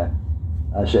night,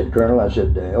 I said, Colonel,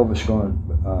 Elvis going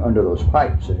under those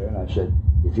pipes there, and I said,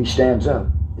 if he stands up,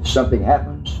 if something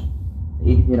happens,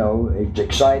 he's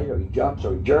excited, or he jumps,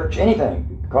 or he jerks,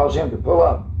 anything to cause him to pull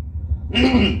up,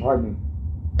 pardon me,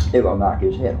 it will knock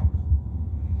his head off.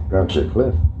 The Colonel said,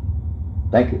 Cliff,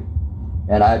 thank you.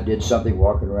 And I did something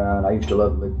walking around. I used to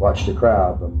love to watch the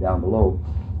crowd from down below.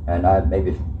 And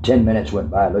maybe 10 minutes went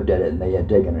by, I looked at it, and they had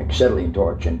taken an acetylene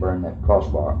torch and burned that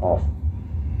crossbar off.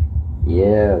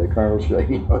 Yeah, the Colonel said,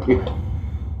 he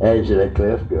said, that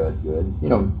Cliff, good.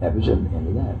 That was the end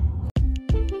of that.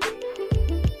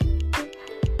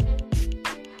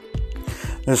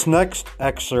 This next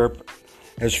excerpt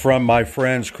is from my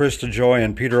friends Krista Joy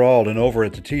and Peter Alden over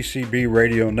at the TCB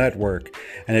Radio Network.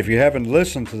 And if you haven't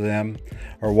listened to them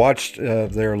or watched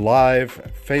their live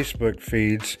Facebook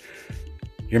feeds,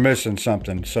 you're missing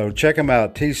something. So check them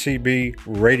out, TCB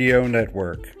Radio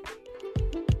Network.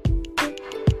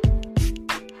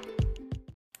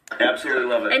 Absolutely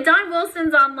love it. And Don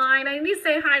Wilson's online. I need to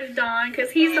say hi to Don because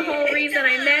he's the whole reason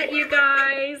I met you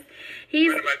guys.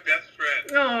 He's one of my best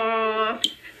friends. Aww.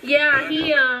 Yeah,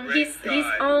 he's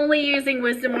only using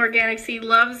Wisdom Organics. He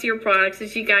loves your products,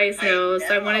 as you guys know.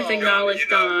 So I wanted to acknowledge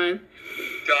Don.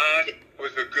 Don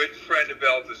was a good friend of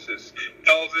Elvis's.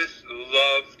 Elvis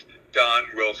loved Don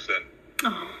Wilson.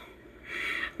 Oh,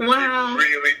 wow. He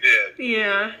really did.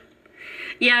 Yeah.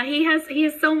 Yeah, he has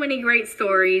so many great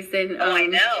stories, and I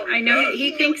know he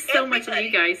thinks so much of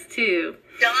you guys too.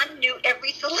 Don knew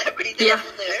every celebrity that ever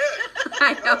lived.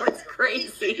 I know, it's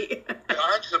crazy.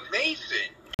 Don's amazing.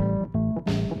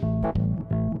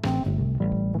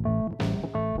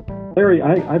 Larry,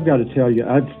 I've got to tell you,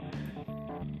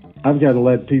 I've got to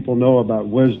let people know about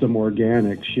Wisdom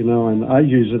Organics, and I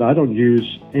use it. I don't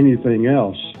use anything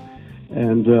else,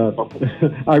 and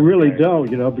I really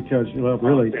don't, because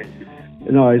really.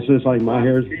 It's just like my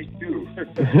hair.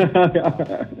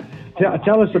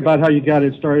 Tell us about how you got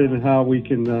it started and how we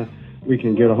can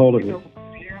get a hold of it.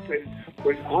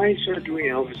 When I started doing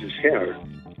Elvis's hair,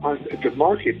 the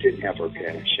market didn't have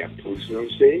organic shampoos in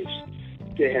those days.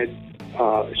 They had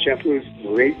shampoos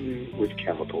laden with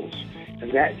chemicals,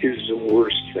 and that is the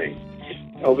worst thing.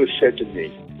 Elvis said to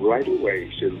me right away,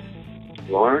 he said,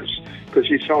 Lawrence, because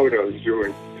he saw what I was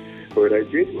doing, what I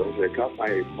did was I got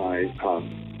my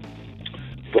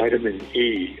vitamin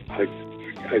E,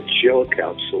 gel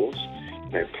capsules,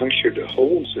 and I punctured the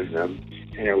holes in them,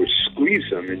 and I would squeeze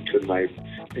them into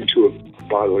a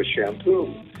bottle of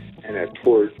shampoo, and I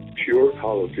poured pure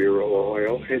aloe vera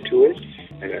oil into it,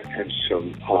 and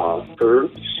some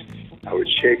herbs. I would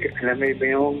shake it, and I made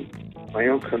my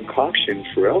own concoction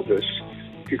for Elvis,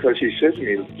 because he said to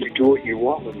me, "You do what you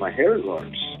want with my hair,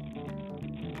 Lawrence.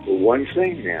 But one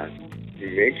thing, man, you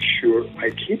make sure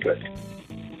I keep it."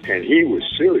 And he was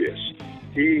serious.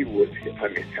 We're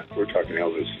talking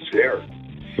Elvis's hair.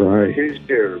 Right. His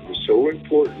hair was so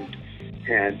important.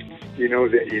 And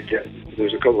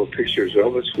there's a couple of pictures of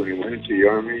Elvis when he went into the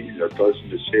Army. They're buzzing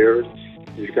his hair.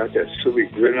 He's got that silly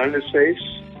grin on his face.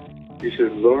 He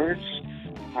said, Lawrence,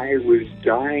 I was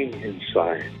dying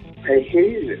inside. I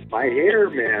hated it. My hair,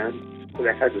 man. But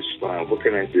I had to smile. What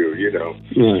can I do,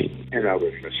 Right. And I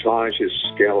would massage his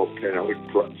scalp, and I would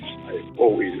brush. I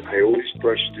always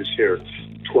brushed his hair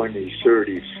 20,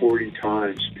 30, 40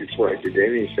 times before I did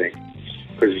anything,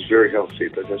 because it's very healthy,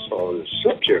 but that's all the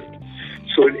subject.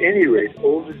 So at any rate,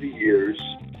 over the years,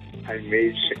 I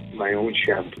made my own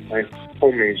shampoo, my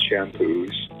homemade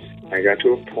shampoos. I got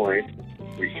to a point,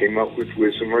 we came up with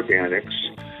Wisdom Organics,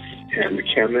 and the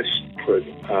chemist put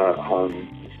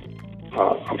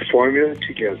a formula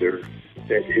together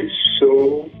that is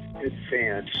so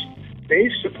advanced,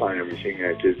 based upon everything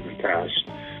I did in the past,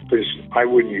 because I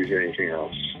wouldn't use anything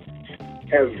else,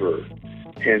 ever.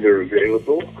 And they're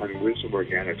available on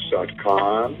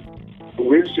wisdomorganics.com.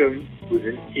 Wisdom with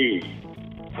an E.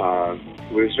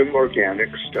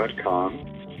 Wisdomorganics.com.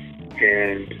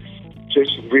 And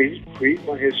just read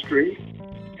my history.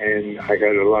 And I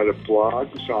got a lot of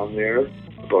blogs on there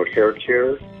about hair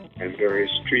care and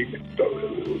various treatments. But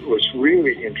what's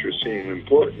really interesting and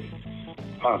important,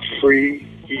 a free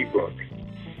ebook,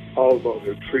 all about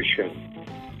nutrition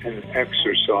and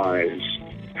exercise,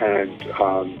 and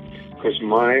because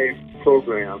my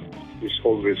program is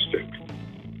holistic.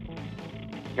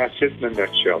 That's it in a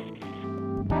nutshell.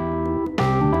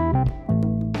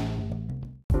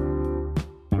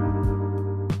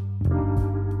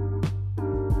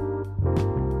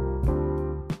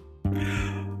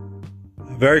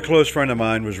 A very close friend of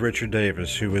mine was Richard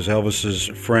Davis, who was Elvis's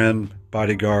friend,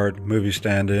 bodyguard, movie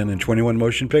stand-in in 21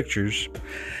 Motion Pictures.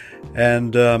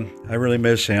 And I really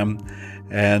miss him.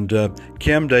 And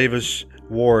Kim Davis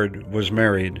Ward was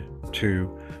married to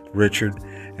Richard,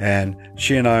 and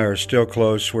she and I are still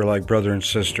close. We're like brother and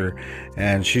sister.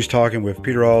 And she's talking with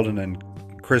Peter Alden and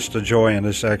Krista Joy in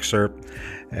this excerpt.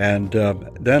 And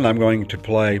then I'm going to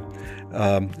play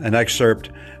an excerpt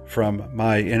from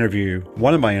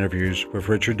one of my interviews with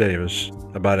Richard Davis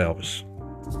about Elvis.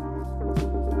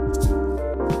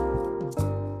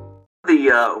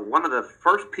 One of the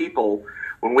first people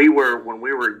when we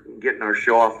were getting our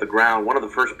show off the ground, one of the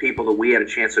first people that we had a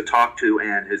chance to talk to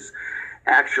and has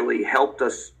actually helped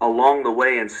us along the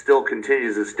way and still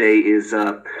continues this day is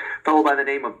a fellow by the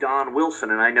name of Don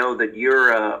Wilson. And I know that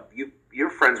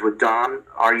you're friends with Don,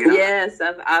 are you not? Yes,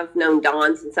 I've known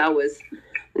Don since I was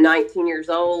 19 years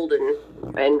old,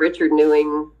 and Richard knew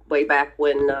him way back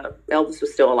when Elvis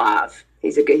was still alive.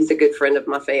 He's a good friend of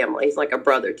my family. He's like a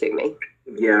brother to me.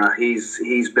 Yeah,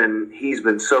 he's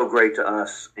been so great to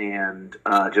us, and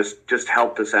just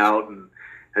helped us out, and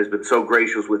has been so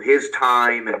gracious with his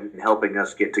time and helping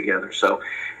us get together. So,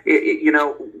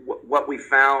 what we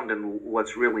found and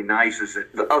what's really nice is that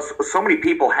so many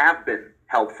people have been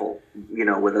helpful,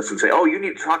 with us and say, oh, you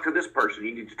need to talk to this person,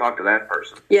 you need to talk to that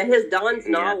person. Yeah, Don's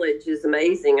knowledge is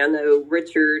amazing. I know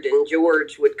Richard and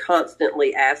George would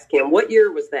constantly ask him, what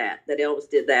year was that Elvis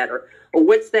did that? Or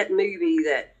what's that movie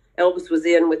that Elvis was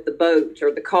in with the boat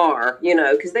or the car,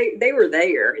 because they were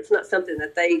there. It's not something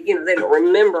that they don't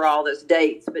remember all those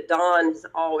dates, but Don has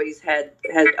always had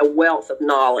a wealth of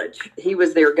knowledge. He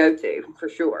was their go-to for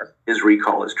sure. His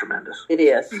recall is tremendous. It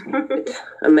is. It's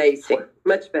amazing.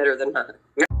 Much better than mine.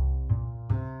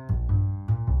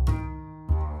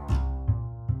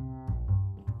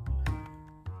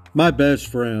 My best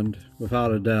friend,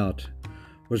 without a doubt,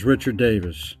 was Richard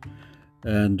Davis.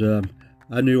 And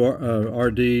I knew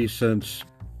RD since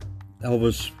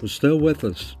Elvis was still with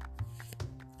us.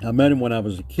 I met him when I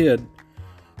was a kid,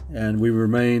 and we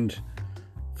remained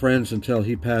friends until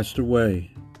he passed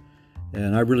away.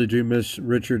 And I really do miss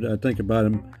Richard. I think about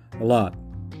him a lot.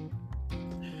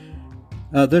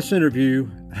 This interview,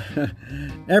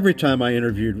 every time I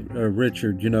interviewed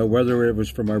Richard, whether it was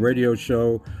for my radio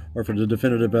show or for the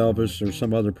Definitive Elvis or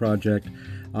some other project,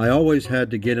 I always had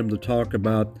to get him to talk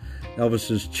about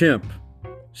Elvis's chimp,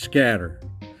 Scatter.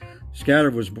 Scatter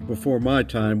was before my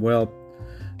time, about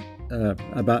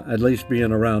at least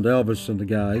being around Elvis and the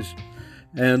guys.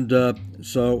 And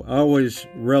so I always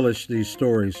relished these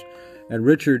stories. And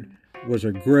Richard was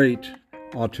a great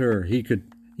auteur. He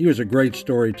was a great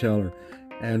storyteller.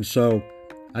 And so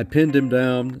I pinned him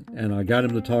down and I got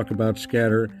him to talk about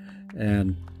Scatter.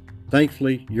 And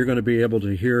thankfully, you're going to be able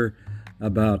to hear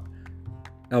about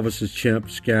Elvis's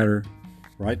chimp, Scatter,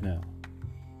 right now.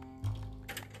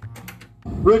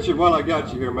 Richard, while I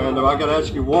got you here, man, though, I got to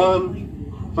ask you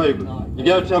one favor. You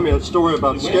got to tell me a story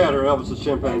about Scatter, Elvis's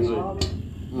chimpanzee.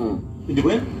 Did you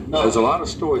win? No. There's a lot of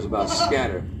stories about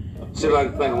Scatter. See if I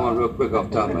can think of one real quick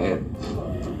off the top of my head.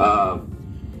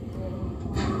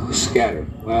 Scatter.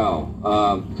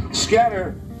 Wow.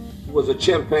 Scatter was a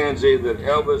chimpanzee that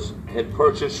Elvis had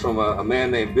purchased from a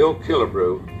man named Bill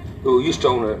Killebrew, who used to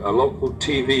own a local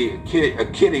kitty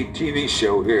TV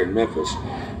show here in Memphis.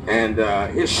 And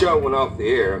his show went off the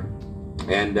air,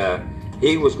 and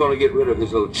he was going to get rid of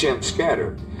his little chimp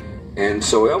Scatter. And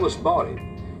so Elvis bought him,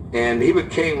 and he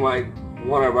became like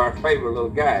one of our favorite little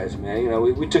guys, man.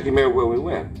 We took him everywhere we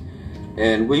went.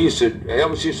 And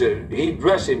Elvis used to, he'd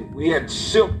dress him,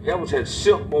 Elvis had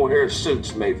silk mohair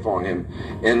suits made for him,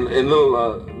 and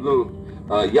little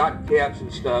yacht caps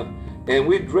and stuff. And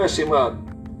we'd dress him up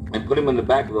and put him in the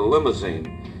back of the limousine,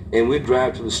 and we'd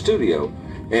drive to the studio.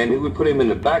 And we put him in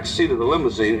the back seat of the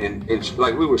limousine, and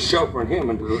like we were chauffeuring him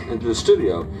into the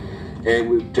studio. And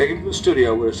we'd take him to the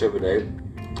studio with us every day,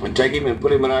 and take him and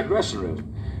put him in our dressing room.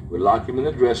 We'd lock him in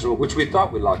the dressing room, which we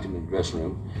thought we locked him in the dressing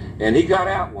room. And he got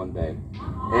out one day,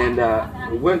 and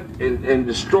went and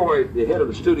destroyed the head of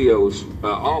the studio's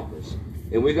office.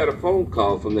 And we got a phone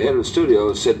call from the head of the studio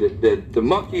that said that the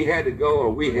monkey had to go or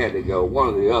we had to go,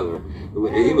 one or the other.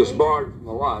 He was barred from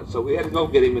the lot, so we had to go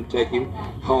get him and take him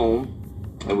home.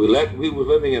 And we were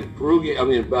living in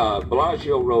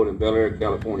Bellagio Road in Bel Air,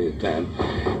 California at the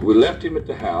time. We left him at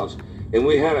the house, and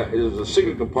it was a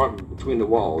secret compartment between the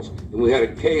walls, and we had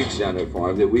a cage down there for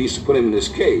him that we used to put him in this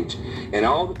cage. And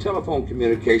all the telephone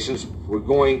communications were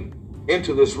going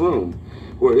into this room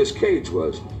where his cage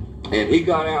was. And he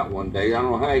got out one day, I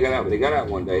don't know how he got out, but he got out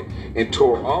one day and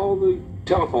tore all the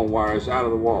telephone wires out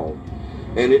of the wall.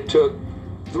 And it took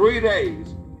 3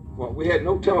 days. Well, we had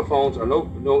no telephones or no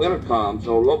intercoms,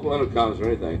 no local intercoms or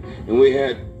anything. And we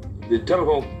had the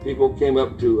telephone people came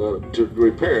up to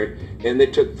repair it, and they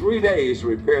took 3 days to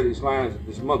repair these lines that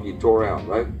this monkey tore out,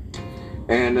 right?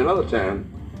 And another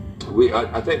time,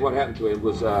 I think what happened to him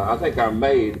was, I think our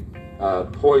maid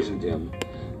poisoned him.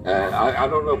 I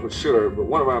don't know for sure, but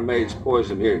one of our maids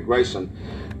poisoned him here in Grayson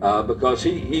because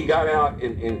he got out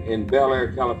in Bel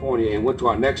Air, California, and went to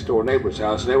our next door neighbor's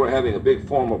house. They were having a big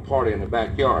formal party in the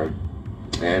backyard.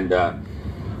 And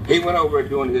he went over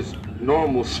doing his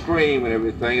normal scream and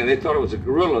everything, and they thought it was a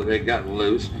gorilla that had gotten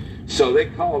loose. So they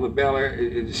called the Bel Air,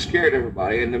 it scared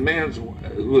everybody, and the man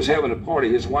who was having a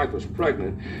party, his wife was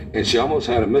pregnant, and she almost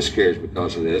had a miscarriage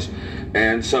because of this.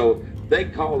 And so they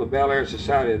called the Bel Air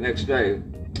Society the next day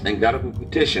and got up a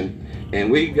petition, and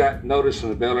we got notice from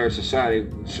the Bel Air Society,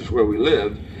 which is where we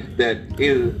lived, that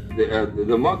either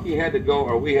the monkey had to go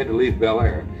or we had to leave Bel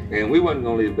Air. And we wasn't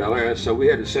going to leave Bel Air, so we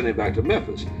had to send him back to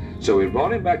Memphis. So we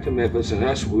brought him back to Memphis, and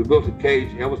we built a cage.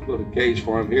 Elvis built a cage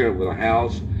for him here with a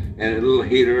house and a little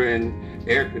heater and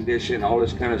air conditioning, all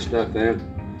this kind of stuff there.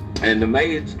 And the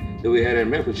maids that we had in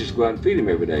Memphis just go out and feed him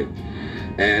every day.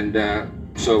 And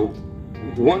so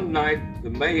one night,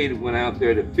 the maid went out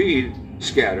there to feed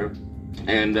Scatter,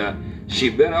 and she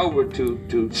bent over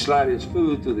to slide his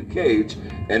food through the cage,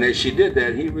 and as she did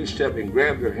that, he reached up and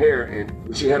grabbed her hair,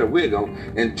 and she had a wig on,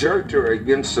 and jerked her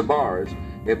against the bars,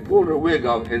 and pulled her wig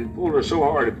off and pulled her so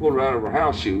hard it pulled her out of her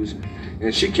house shoes.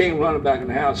 And she came running back in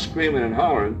the house screaming and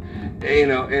hollering,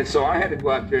 and so I had to go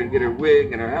out there and get her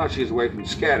wig and her house shoes away from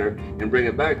Scatter and bring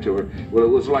it back to her. Well, it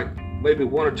was like maybe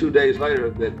 1 or 2 days later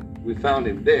that we found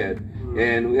him dead,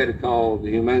 and we had to call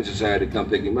the Humane Society to come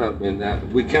pick him up.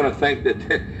 And we kind of think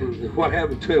that what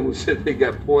happened to him was that he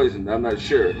got poisoned. I'm not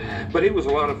sure. But he was a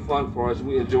lot of fun for us.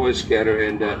 We enjoyed Scatter,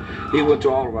 and he went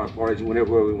to all of our parties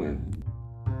whenever we went.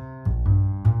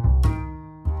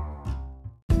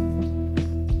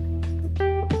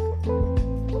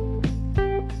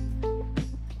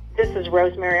 This is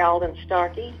Rosemary Alden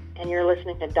Starkey, and you're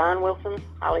listening to Don Wilson's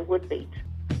Hollywood Beat.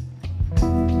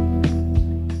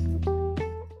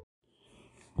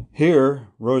 Here,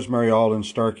 Rosemary Alden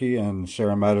Starkey and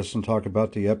Sarah Madison talk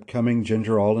about the upcoming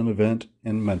Ginger Alden event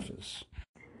in Memphis.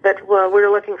 But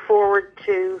we're looking forward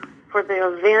for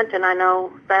the event, and I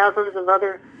know thousands of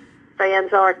other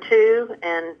fans are too,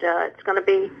 and it's going to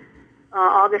be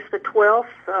August the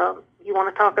 12th. You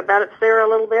want to talk about it, Sarah, a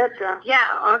little bit? Yeah,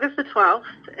 August the 12th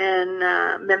in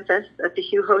Memphis at the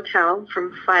Hugh Hotel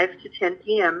from 5 to 10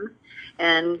 p.m.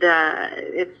 And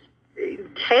it's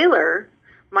Taylor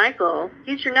Michael.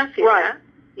 He's your nephew, right?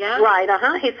 Yeah. Right.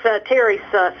 He's Terry's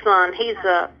son. He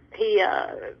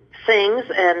sings,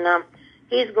 and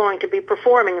he's going to be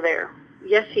performing there.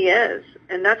 Yes, he is,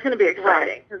 and that's going to be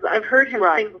exciting because I've heard him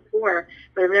sing before,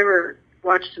 but I've never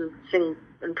watched him sing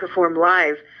and perform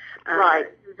live. Right.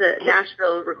 He's a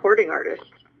Nashville recording artist,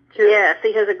 too. Yes,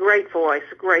 he has a great voice,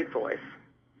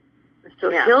 So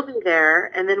he'll be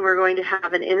there, and then we're going to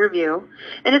have an interview.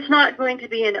 And it's not going to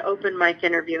be an open mic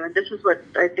interview, and this is what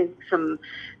I think some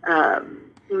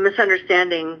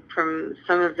misunderstanding from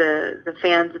some of the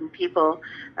fans and people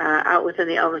out within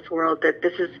the Elvis world, that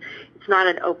it's not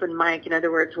an open mic. In other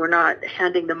words, we're not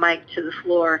handing the mic to the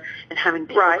floor and having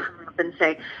people come up and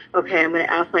say, okay, I'm going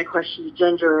to ask my question to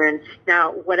Ginger, and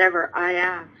now whatever I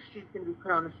ask, she's going to be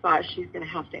put on the spot. She's going to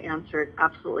have to answer it.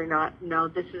 Absolutely not. No,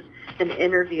 this is an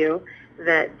interview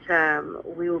that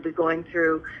we will be going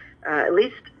through at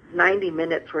least 90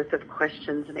 minutes worth of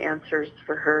questions and answers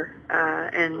for her,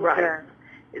 and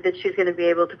that she's going to be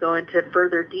able to go into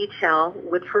further detail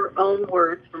with her own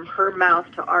words from her mouth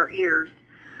to our ears,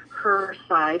 her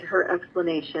side, her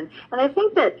explanation. And I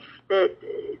think that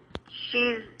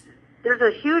there's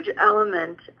a huge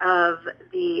element of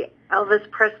the Elvis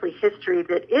Presley history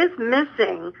that is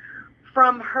missing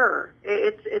from her.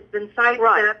 It's been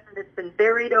sidestepped and it's been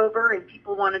buried over, and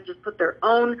people want to just put their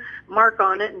own mark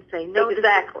on it and say, no,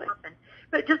 exactly.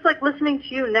 But just like listening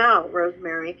to you now,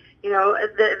 Rosemary,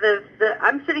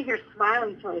 I'm sitting here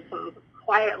smiling to myself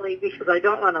quietly because I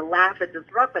don't want to laugh and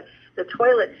disrupt it. The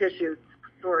toilet tissue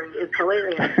story is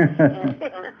hilarious.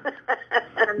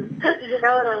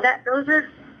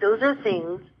 Those are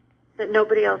things that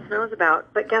nobody else knows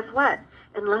about. But guess what?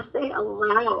 Unless they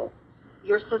allow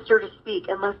your sister to speak,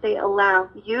 unless they allow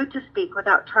you to speak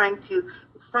without trying to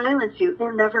silence you,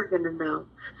 they're never going to know.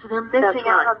 So they're missing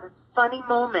out on this funny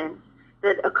moment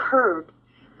that occurred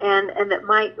and that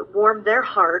might warm their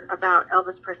heart about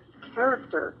Elvis Presley's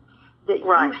character that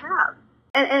you have.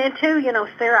 And too,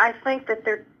 Sarah, I think that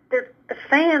the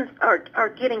fans are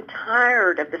getting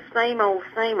tired of the same old,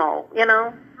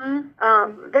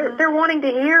 they're wanting to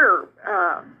hear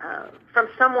from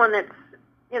someone that's,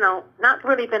 not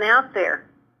really been out there.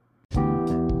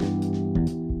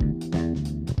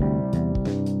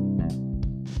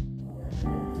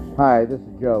 Hi, this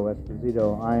is Joe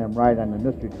Esposito. I am right on the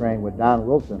Mystery Train with Don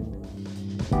Wilson.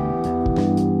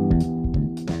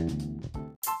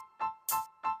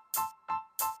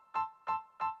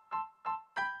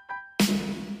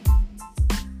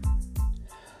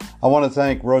 I want to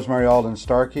thank Rosemary Alden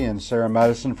Starkey and Sarah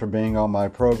Madison for being on my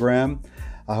program.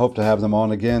 I hope to have them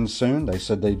on again soon. They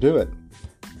said they'd do it.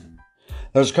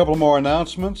 There's a couple more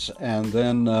announcements, and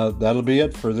then that'll be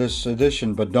it for this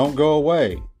edition. But don't go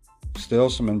away. Still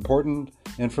some important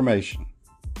information.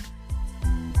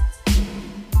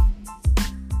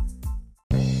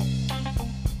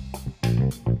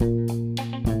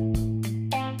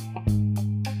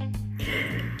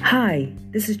 Hi,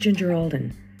 this is Ginger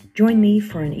Alden. Join me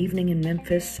for an evening in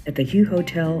Memphis at the Hugh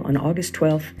Hotel on August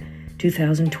 12th,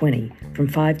 2020, from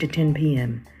 5 to 10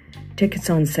 p.m. Tickets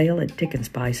on sale at Ticket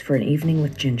Spice for an evening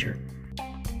with Ginger.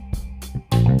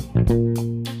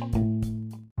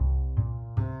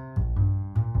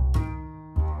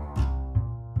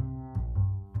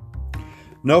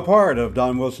 No part of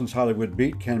Don Wilson's Hollywood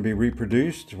Beat can be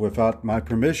reproduced without my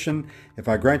permission. If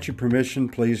I grant you permission,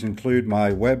 please include my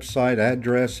website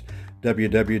address,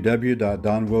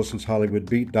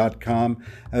 www.donwilsonshollywoodbeat.com,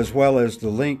 as well as the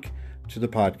link to the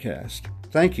podcast.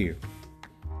 Thank you.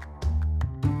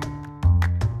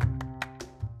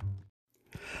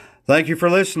 Thank you for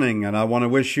listening, and I want to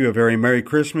wish you a very Merry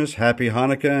Christmas, Happy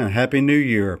Hanukkah, and Happy New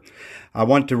Year. I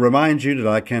want to remind you that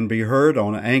I can be heard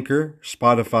on Anchor,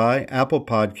 Spotify, Apple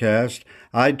Podcast,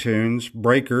 iTunes,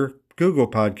 Breaker,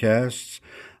 Google Podcasts,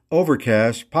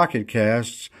 Overcast, Pocket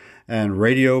Casts, and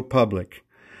Radio Public.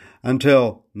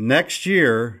 Until next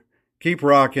year, keep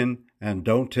rocking and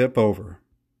don't tip over.